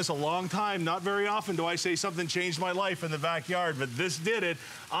 I've been doing this a long time. Not very often do I say something changed my life in the backyard, but this did it.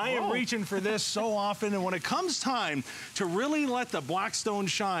 I am reaching for this so often, and when it comes time to really let the Blackstone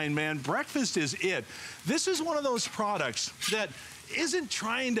shine, man, breakfast is it. This is one of those products that isn't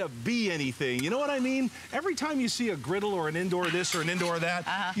trying to be anything. You know what I mean? Every time you see a griddle or an indoor this or an indoor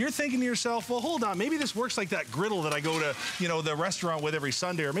that, you're thinking to yourself, well, hold on, maybe this works like that griddle that I go to, you know, the restaurant with every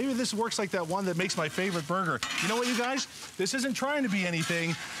Sunday, or maybe this works like that one that makes my favorite burger. You know what, you guys? This isn't trying to be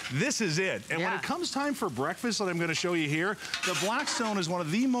anything. This is it. And when it comes time for breakfast that I'm going to show you here, the Blackstone is one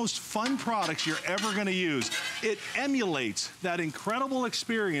of the most fun products you're ever going to use. It emulates that incredible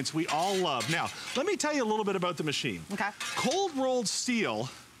experience we all love. Now, let me tell you a little bit about the machine. Cold rolled steel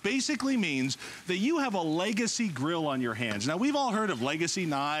basically means that you have a legacy grill on your hands. Now, we've all heard of legacy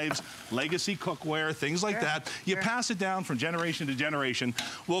knives, legacy cookware, things like that. You pass it down from generation to generation.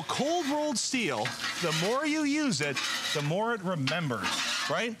 Well, cold rolled steel, the more you use it, the more it remembers,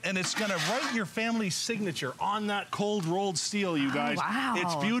 right? And it's gonna write your family's signature on that cold rolled steel, you guys. Wow.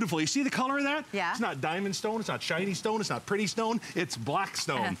 It's beautiful. You see the color of that? Yeah. It's not diamond stone, it's not shiny stone, it's not pretty stone, it's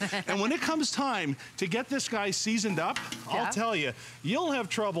Blackstone. And when it comes time to get this guy seasoned up, I'll tell you, you'll have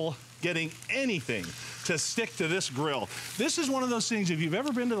trouble getting anything to stick to this grill. This is one of those things, if you've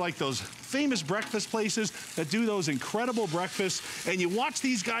ever been to like those famous breakfast places that do those incredible breakfasts, and you watch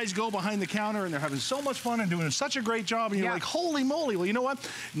these guys go behind the counter and they're having so much fun and doing such a great job, and you're like, holy moly, well, you know what?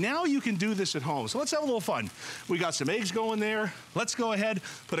 Now you can do this at home. So let's have a little fun. We got some eggs going there. Let's go ahead,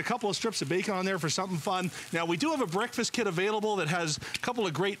 put a couple of strips of bacon on there for something fun. Now, we do have a breakfast kit available that has a couple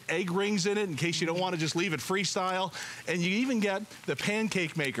of great egg rings in it in case you don't want to just leave it freestyle. And you even get the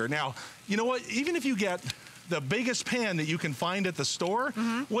pancake maker. Now, you know what? Even if you get the biggest pan that you can find at the store,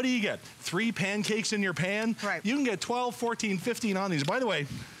 what do you get? 3 pancakes in your pan? Right. You can get 12, 14, 15 on these. By the way,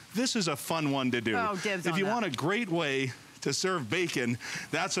 this is a fun one to do. Oh, dibs if on you that. want a great way to serve bacon.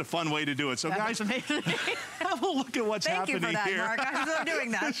 That's a fun way to do it. So guys, have a look at what's happening here. Thank you for that, Mark. I love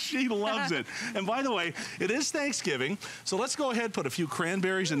doing that. She loves it. And by the way, it is Thanksgiving, so let's go ahead and put a few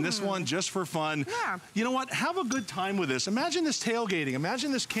cranberries in this one just for fun. Yeah. You know what? Have a good time with this. Imagine this tailgating.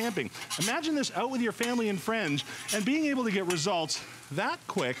 Imagine this camping. Imagine this out with your family and friends and being able to get results that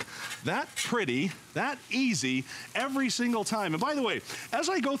quick, that pretty, that easy every single time. And by the way, as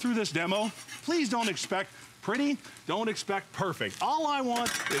I go through this demo, please don't expect pretty, don't expect perfect. All I want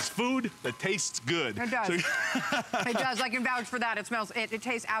is food that tastes good. It does. It does. I can vouch for that. It smells, it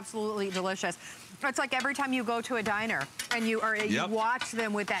tastes absolutely delicious. It's like every time you go to a diner and you watch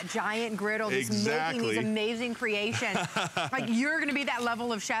them with that giant griddle just making these amazing creations. Like you're going to be that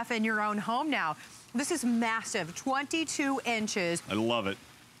level of chef in your own home now. This is massive, 22 inches. I love it.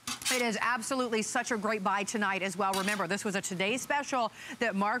 It is absolutely such a great buy tonight as well. Remember, this was a Today Special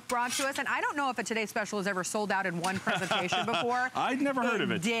that Mark brought to us, and I don't know if a Today Special has ever sold out in one presentation before. I'd never heard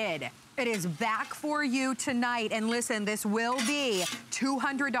of it. It did. It is back for you tonight. And listen, this will be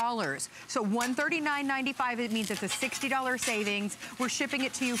 $200. So $139.95, it means it's a $60 savings. We're shipping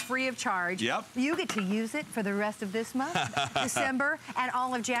it to you free of charge. Yep. You get to use it for the rest of this month, December, and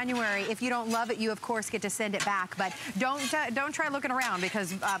all of January. If you don't love it, you, of course, get to send it back. But don't try looking around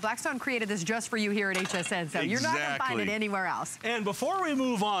because Blackstone created this just for you here at HSN. So you're not going to find it anywhere else. And before we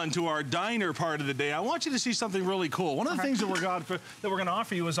move on to our diner part of the day, I want you to see something really cool. One of the things that we're going to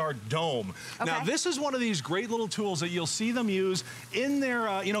offer you is our dome. Now, this is one of these great little tools that you'll see them use in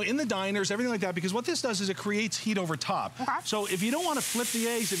their, you know, in the diners, everything like that, because what this does is it creates heat over top. So if you don't want to flip the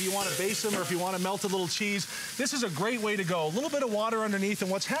eggs, if you want to baste them, or if you want to melt a little cheese, this is a great way to go. A little bit of water underneath, and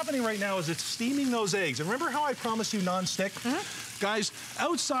what's happening right now is it's steaming those eggs. And remember how I promised you non-stick? Guys,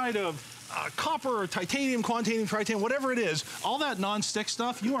 outside of copper or titanium, quantanium, tritanium, whatever it is, all that non-stick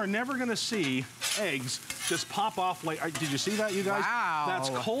stuff, you are never going to see eggs just pop off like, did you see that, you guys? Wow. That's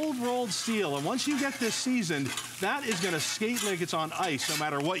cold rolled steel, and once you get this seasoned, that is going to skate like it's on ice no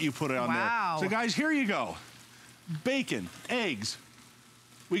matter what you put it on there. So guys, here you go. Bacon, eggs.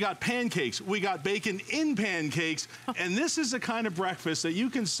 We got pancakes, we got bacon in pancakes, and this is the kind of breakfast that you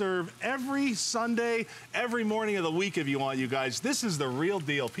can serve every Sunday, every morning of the week if you want, you guys. This is the real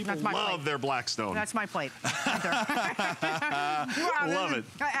deal. People love their Blackstone. That's my plate. Wow, love it.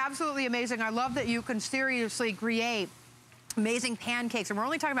 Absolutely amazing. I love that you can seriously create amazing pancakes, and we're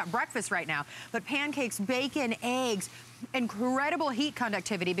only talking about breakfast right now, but pancakes, bacon, eggs, incredible heat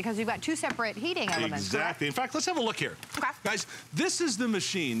conductivity because you've got two separate heating elements. Exactly. In fact, let's have a look here. Guys, this is the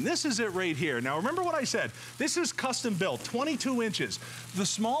machine. This is it right here. Now, remember what I said. This is custom built, 22 inches. The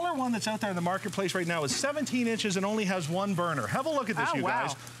smaller one that's out there in the marketplace right now is 17 inches and only has one burner. Have a look at this, you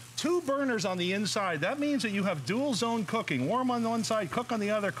guys. Two burners on the inside. That means that you have dual zone cooking. Warm on one side, cook on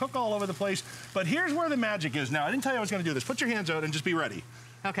the other, cook all over the place. But here's where the magic is. Now, I didn't tell you I was going to do this. Put your hands out and just be ready.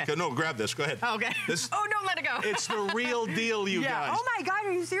 Okay. No, grab this. Go ahead. Okay. Oh, don't let it go. It's the real deal, you guys. Oh, my God.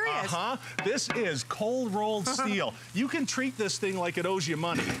 Are you serious? This is cold rolled steel. You can treat this thing like it owes you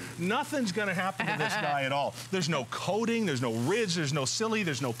money. Nothing's going to happen to this guy at all. There's no coating. There's no ridge. There's no silly.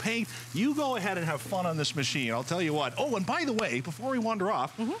 There's no paint. You go ahead and have fun on this machine. I'll tell you what. Oh, and by the way, before we wander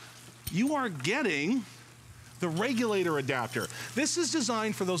off, you are getting the regulator adapter. This is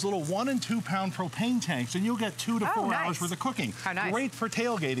designed for those little 1 and 2 pound propane tanks, and you'll get 2 to 4 hours worth of cooking. Great for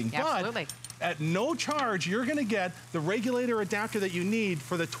tailgating. Absolutely. But at no charge, you're going to get the regulator adapter that you need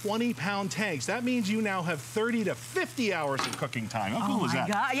for the 20-pound tanks. That means you now have 30 to 50 hours of cooking time. How cool is that?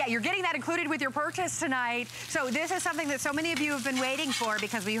 God. Yeah, you're getting that included with your purchase tonight. So this is something that so many of you have been waiting for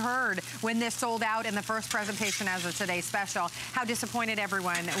because we heard when this sold out in the first presentation as a Today Special how disappointed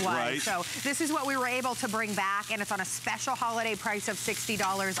everyone was. So this is what we were able to bring back, and it's on a special holiday price of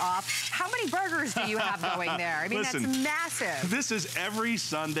 $60 off. How many burgers do you have going there? I mean, listen, that's massive. This is every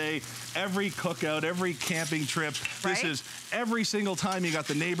Sunday, every cookout, every camping trip. This is every single time you got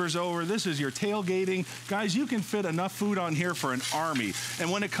the neighbors over. This is your tailgating. Guys, you can fit enough food on here for an army.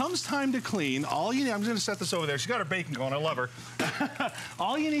 And when it comes time to clean, all you need, I'm going to set this over there. She's got her bacon going. I love her.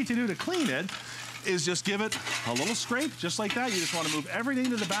 All you need to do to clean it is just give it a little scrape, just like that. You just want to move everything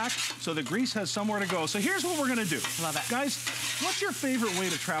to the back so the grease has somewhere to go. So here's what we're going to do. Love it. Guys, what's your favorite way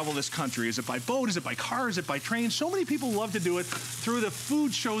to travel this country? Is it by boat? Is it by car? Is it by train? So many people love to do it through the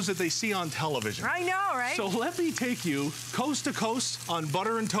food shows that they see on television. I know, right? So let me take you coast to coast on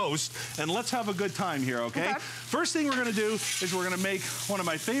butter and toast, and let's have a good time here, okay? First thing we're going to do is we're going to make one of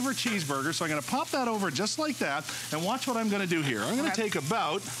my favorite cheeseburgers. So I'm going to pop that over just like that, and watch what I'm going to do here. I'm going to take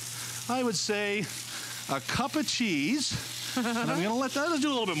about, I would say, a cup of cheese, And I'm gonna let that, let's do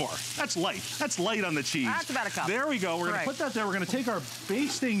a little bit more. That's light. That's light on the cheese. That's about a cup. There we go. We're gonna put that there. We're gonna take our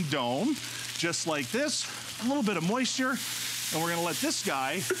basting dome, just like this, a little bit of moisture, and we're gonna let this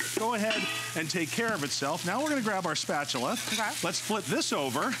guy go ahead and take care of itself. Now we're gonna grab our spatula. Okay. Let's flip this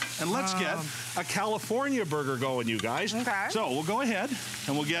over, and let's get a California burger going, you guys. Okay. So we'll go ahead,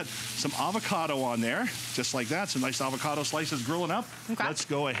 and we'll get some avocado on there, just like that. Some nice avocado slices grilling up. Okay. Let's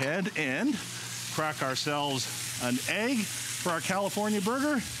go ahead and crack ourselves an egg for our California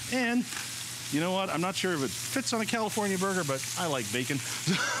burger, and you know what? I'm not sure if it fits on a California burger, but I like bacon.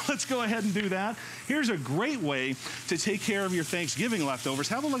 So let's go ahead and do that. Here's a great way to take care of your Thanksgiving leftovers.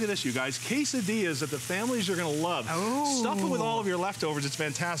 Have a look at this, you guys. Quesadillas that the families are gonna love. Oh. Stuff it with all of your leftovers. It's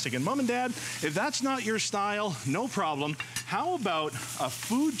fantastic. And Mom and Dad, if that's not your style, no problem. How about a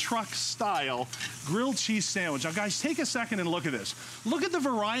food truck style grilled cheese sandwich? Now, guys, take a second and look at this. Look at the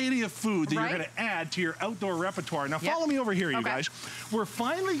variety of food that you're gonna add to your outdoor repertoire. Now, follow me over here, you guys. We're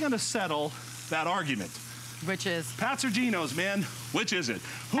finally gonna settle that argument. Which is? Pat's or Geno's, man. Which is it?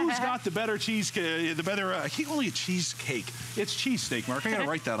 Who's got the better cheese, only a cheesecake. It's cheesesteak, Mark. I gotta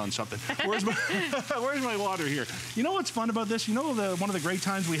write that on something. Where's my water here? You know what's fun about this? You know one of the great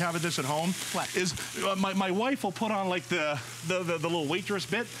times we have at this at home? What? Is my wife will put on like the little waitress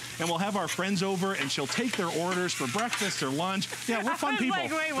bit, and we'll have our friends over, and she'll take their orders for breakfast or lunch. Yeah, we're fun people.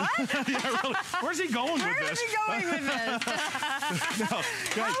 Like, wait, what? Yeah, really. Where's he going with this? Where's he going with this? No,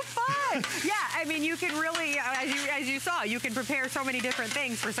 guys. How fun! Yeah, I mean, you can really, as you saw, you can prepare so many different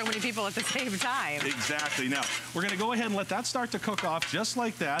things for so many people at the same time. Exactly. Now, we're going to go ahead and let that start to cook off just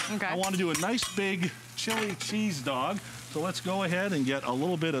like that. Okay. I want to do a nice big chili cheese dog. So let's go ahead and get a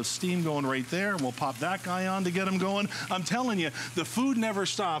little bit of steam going right there. We'll pop that guy on to get him going. I'm telling you, the food never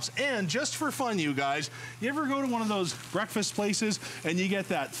stops. And just for fun, you guys, you ever go to one of those breakfast places and you get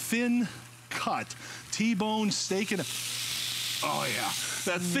that thin cut T-bone steak and oh, yeah.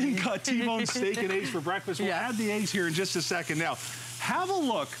 That thin-cut T-bone steak and eggs for breakfast. We'll add the eggs here in just a second. Now, have a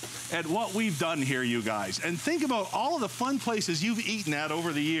look at what we've done here, you guys, and think about all of the fun places you've eaten at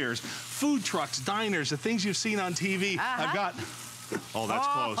over the years. Food trucks, diners, the things you've seen on TV. I've got... Oh, that's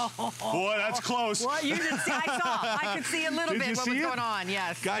close. Boy, that's close. Well, you didn't see, I could see a little bit what was going on,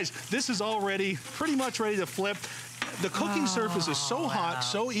 yes. Guys, this is already pretty much ready to flip. The cooking surface is so hot,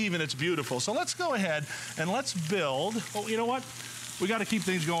 so even, it's beautiful. So let's go ahead and let's build. Oh, you know what? We got to keep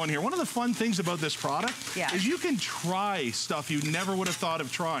things going here. One of the fun things about this product is you can try stuff you never would have thought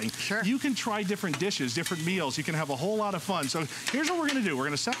of trying. Sure. You can try different dishes, different meals. You can have a whole lot of fun. So here's what we're going to do. We're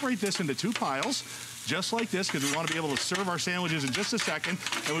going to separate this into two piles, just like this, because we want to be able to serve our sandwiches in just a second,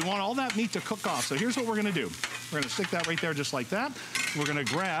 and we want all that meat to cook off. So here's what we're going to do. We're going to stick that right there just like that. We're going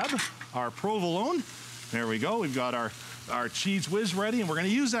to grab our provolone. There we go. We've got our cheese whiz ready, and we're going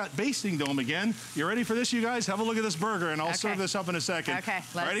to use that basting dome again. You ready for this, you guys? Have a look at this burger, and I'll serve this up in a second. Okay,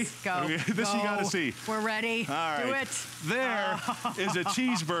 let's go. This you got to see. We're ready. All right. Do it. There is a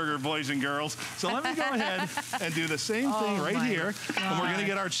cheeseburger, boys and girls. So let me go ahead and do the same thing right here, and we're going to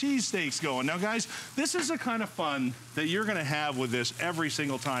get our cheese steaks going. Now, guys, this is the kind of fun that you're going to have with this every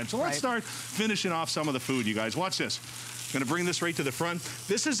single time. So let's start finishing off some of the food, you guys. Watch this. I'm going to bring this right to the front.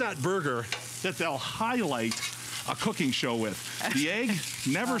 This is that burger that they'll highlight a cooking show with. The egg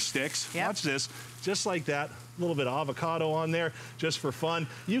never sticks. Watch this, just like that. A little bit of avocado on there, just for fun.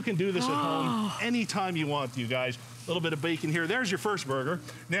 You can do this at home anytime you want, you guys. A little bit of bacon here. There's your first burger.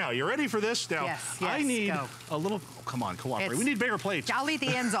 Now, you ready for this? Now, I need a little, come on, cooperate. We need bigger plates. I'll eat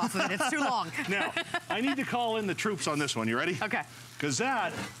the ends off of it. It's too long. Now, I need to call in the troops on this one. You ready? Okay. Because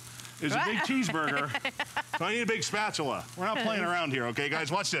that is a big cheeseburger, so I need a big spatula. We're not playing around here, okay,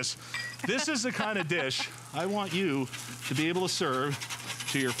 guys? Watch this. This is the kind of dish I want you to be able to serve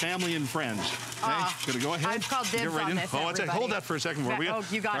to your family and friends. Okay? Gonna go ahead. I've called dibs on this, everybody. Hold that for a second. You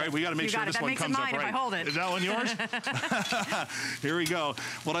got it. All right, we got to make sure this one comes up right. If I hold it. Is that one yours? Here we go.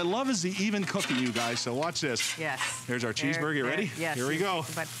 What I love is the even cooking, you guys. So watch this. Yes. There's our cheeseburger. You ready? Yes. Here we go.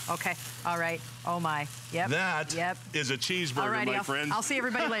 Okay. All right. Oh my. Yep. That is a cheeseburger, my friend. I'll see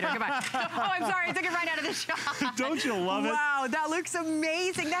everybody later. Goodbye. Oh, I'm sorry. I took it right out of the shot. Don't you love it? Wow, that looks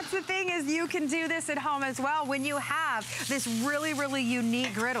amazing. That's the thing, is you can do this at home as well when you have this really, really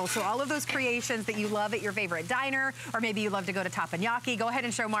unique griddle. So all of those creations that you love at your favorite diner, or maybe you love to go to Teppanyaki, go ahead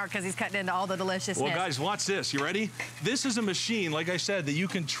and show Mark, because he's cutting into all the deliciousness. Well, guys, watch this. You ready? This is a machine, like I said, that you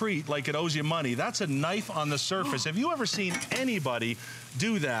can treat like it owes you money. That's a knife on the surface. Have you ever seen anybody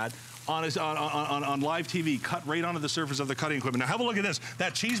do that on live TV, cut right onto the surface of the cutting equipment. Now have a look at this.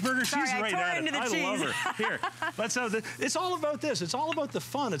 That cheeseburger, she's right at it. I love her. Here, let's have the, it's all about this. It's all about the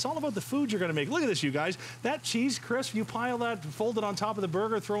fun. It's all about the food you're gonna make. Look at this, you guys. That cheese crisp, you pile that, fold it on top of the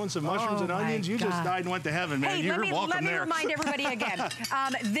burger, throw in some mushrooms and onions, you just died and went to heaven, man. Hey, You're welcome let me there. remind everybody again.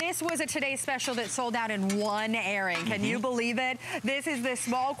 This was a today's special that sold out in one airing. Can you believe it? This is the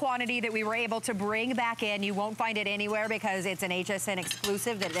small quantity that we were able to bring back in. You won't find it anywhere because it's an HSN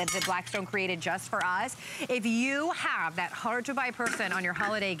exclusive that Blackstone created just for us. If you have that hard-to-buy person on your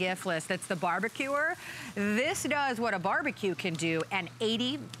holiday gift list that's the barbecuer, this does what a barbecue can do and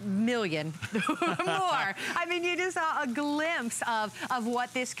 80 million more. I mean, you just saw a glimpse of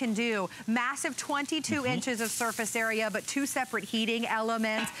what this can do. Massive 22 inches of surface area, but 2 separate heating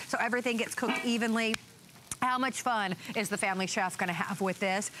elements, so everything gets cooked evenly. How much fun is the family chef gonna have with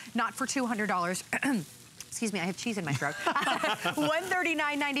this? Not for $200. Excuse me, I have cheese in my throat.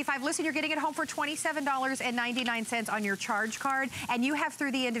 $139.95. Listen, you're getting it home for $27.99 on your charge card, and you have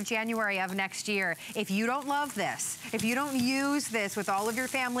through the end of January of next year. If you don't love this, if you don't use this with all of your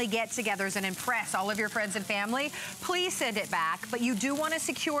family get-togethers and impress all of your friends and family, please send it back. But you do want to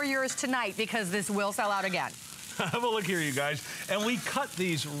secure yours tonight because this will sell out again. Have a look here, you guys. And we cut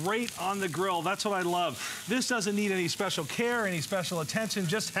these right on the grill. That's what I love. This doesn't need any special care, any special attention.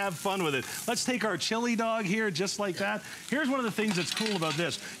 Just have fun with it. Let's take our chili dog here, just like that. Here's one of the things that's cool about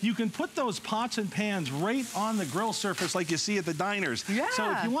this. You can put those pots and pans right on the grill surface like you see at the diners. Yeah.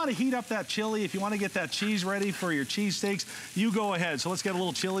 So if you want to heat up that chili, if you want to get that cheese ready for your cheese steaks, you go ahead. So let's get a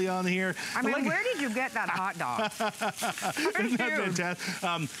little chili on here. I mean, where did you get that hot dog? Isn't that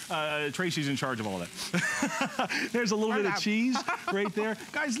fantastic? Tracy's in charge of all that. There's a little bit of cheese right there.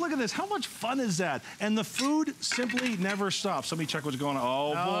 Guys, look at this. How much fun is that? And the food simply never stops. Let me check what's going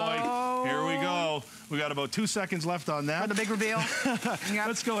on. Oh, boy. Here we go. We got about 2 seconds left on that. For the big reveal. Yep.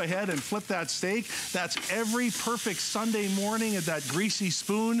 Let's go ahead and flip that steak. That's every perfect Sunday morning at that Greasy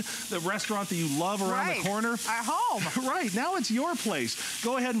Spoon, the restaurant that you love around the corner. At home. Right. Now it's your place.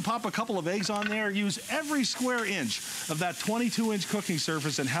 Go ahead and pop a couple of eggs on there. Use every square inch of that 22-inch cooking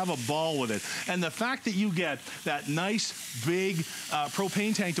surface and have a ball with it. And the fact that you get that nice, big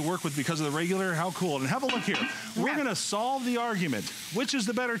propane tank to work with because of the regular, how cool. And have a look here. We're going to solve the argument. Which is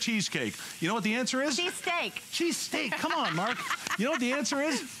the better cheesecake? You know what the answer is? Cheesesteak. Cheesesteak. Come on, Mark. You know what the answer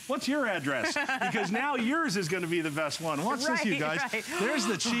is? What's your address? Because now yours is going to be the best one. Watch this, you guys. There's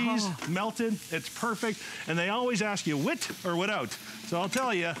the cheese melted. It's perfect. And they always ask you, wit or without? So I'll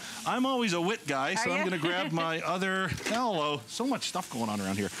tell you, I'm always a wit guy, so I'm going to grab my other, hello, so much stuff going on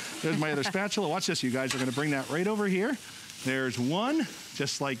around here. There's my other spatula. Watch this, you guys. We're going to bring that right over here. There's one,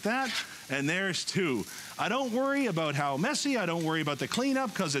 just like that. And there's two. I don't worry about how messy. I don't worry about the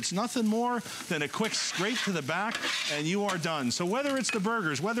cleanup because it's nothing more than a quick scrape to the back and you are done. So whether it's the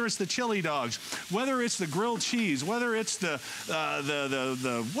burgers, whether it's the chili dogs, whether it's the grilled cheese, whether it's the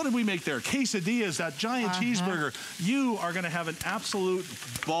what did we make there? Quesadillas, that giant cheeseburger, you are going to have an absolute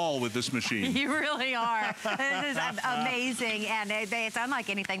ball with this machine. You really are. This is amazing, and it's unlike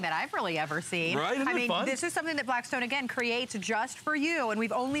anything that I've really ever seen. Right? Isn't it fun? This is something that Blackstone, again, creates just for you, and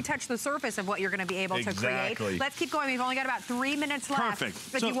we've only touched the surface of what you're going to be able to create. Let's keep going. We've only got about 3 minutes left.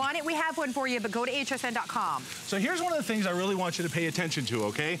 Perfect. If you want it, we have one for you, but go to hsn.com. So here's one of the things I really want you to pay attention to,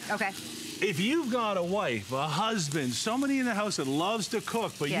 okay? Okay. If you've got a wife, a husband, somebody in the house that loves to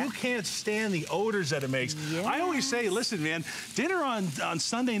cook, but you can't stand the odors that it makes, I always say, listen, man, dinner on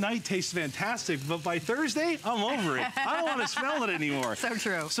Sunday night tastes fantastic, but by Thursday, I'm over it. I don't want to smell it anymore. So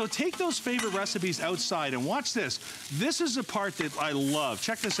true. So take those favorite recipes outside and watch this. This is the part that I love.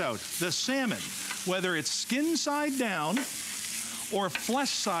 Check this out. The salmon, whether it's skin side down or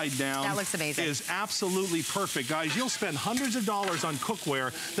flesh side down, that looks amazing, is absolutely perfect. Guys, you'll spend hundreds of dollars on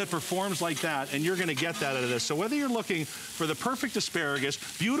cookware that performs like that, and you're going to get that out of this. So whether you're looking for the perfect asparagus,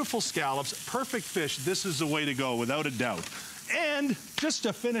 beautiful scallops, perfect fish, this is the way to go, without a doubt. And just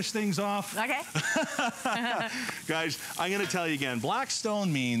to finish things off, guys, I'm going to tell you again,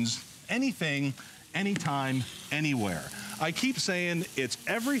 Blackstone means anything, anytime, anywhere. I keep saying it's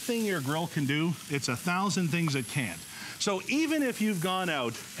everything your grill can do. It's 1,000 things it can't. So even if you've gone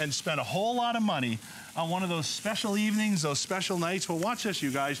out and spent a whole lot of money on one of those special evenings, those special nights, well, watch this, you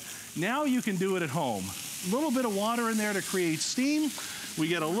guys. Now you can do it at home. A little bit of water in there to create steam. We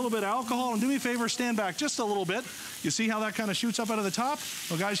get a little bit of alcohol. And do me a favor, stand back just a little bit. You see how that kind of shoots up out of the top?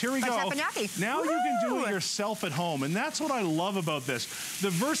 Well, guys, here we go. Now you can do it yourself at home. And that's what I love about this.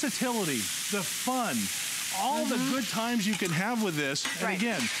 The versatility, the fun, all the good times you can have with this. And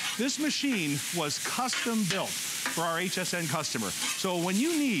again, this machine was custom built for our HSN customer. So when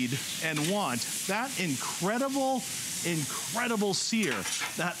you need and want that incredible sear,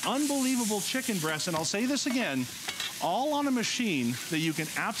 that unbelievable chicken breast, and I'll say this again, all on a machine that you can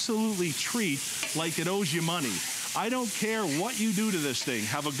absolutely treat like it owes you money. I don't care what you do to this thing.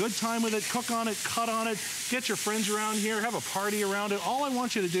 Have a good time with it, cook on it, cut on it, get your friends around here, have a party around it. All I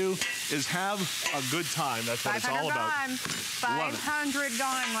want you to do is have a good time. That's what it's all about. 500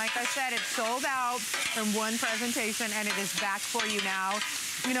 gone. Like I said, it's sold out from one presentation, and it is back for you now.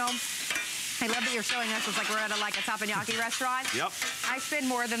 You know, I love that you're showing us. It's like we're at a teppanyaki restaurant. Yep. I spend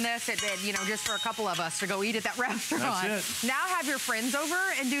more than this, you know, just for a couple of us to go eat at that restaurant. That's it. Now have your friends over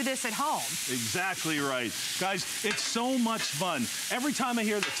and do this at home. Exactly right. Guys, it's so much fun. Every time I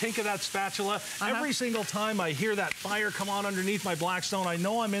hear the tink of that spatula, every single time I hear that fire come on underneath my Blackstone, I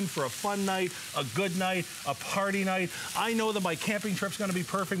know I'm in for a fun night, a good night, a party night. I know that my camping trip's going to be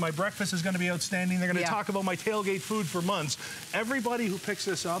perfect. My breakfast is going to be outstanding. They're going to talk about my tailgate food for months. Everybody who picks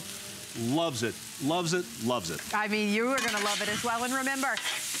this up loves it, loves it, loves it. I mean, you are going to love it as well. And remember,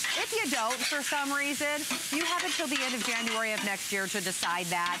 if you don't, for some reason, you have until the end of January of next year to decide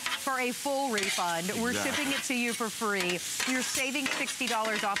that for a full refund. We're shipping it to you for free. You're saving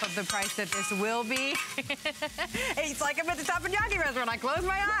 $60 off of the price that this will be. It's like I'm at the teppanyaki restaurant. I close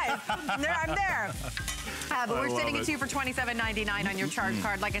my eyes. I'm there. But we're sending it to you for $27.99 on your charge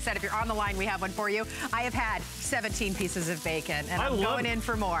card. Like I said, if you're on the line, we have one for you. I have had 17 pieces of bacon, and I'm going in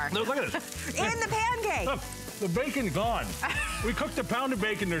for more. Look at it. In the pancake. Look, the bacon's gone. We cooked a pound of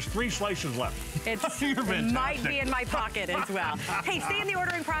bacon. There's 3 slices left. It might be in my pocket as well. Hey, stay in the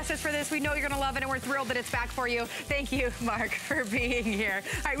ordering process for this. We know you're going to love it, and we're thrilled that it's back for you. Thank you, Mark, for being here.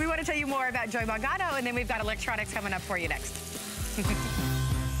 All right, we want to tell you more about Joy Mangano, and then we've got electronics coming up for you next.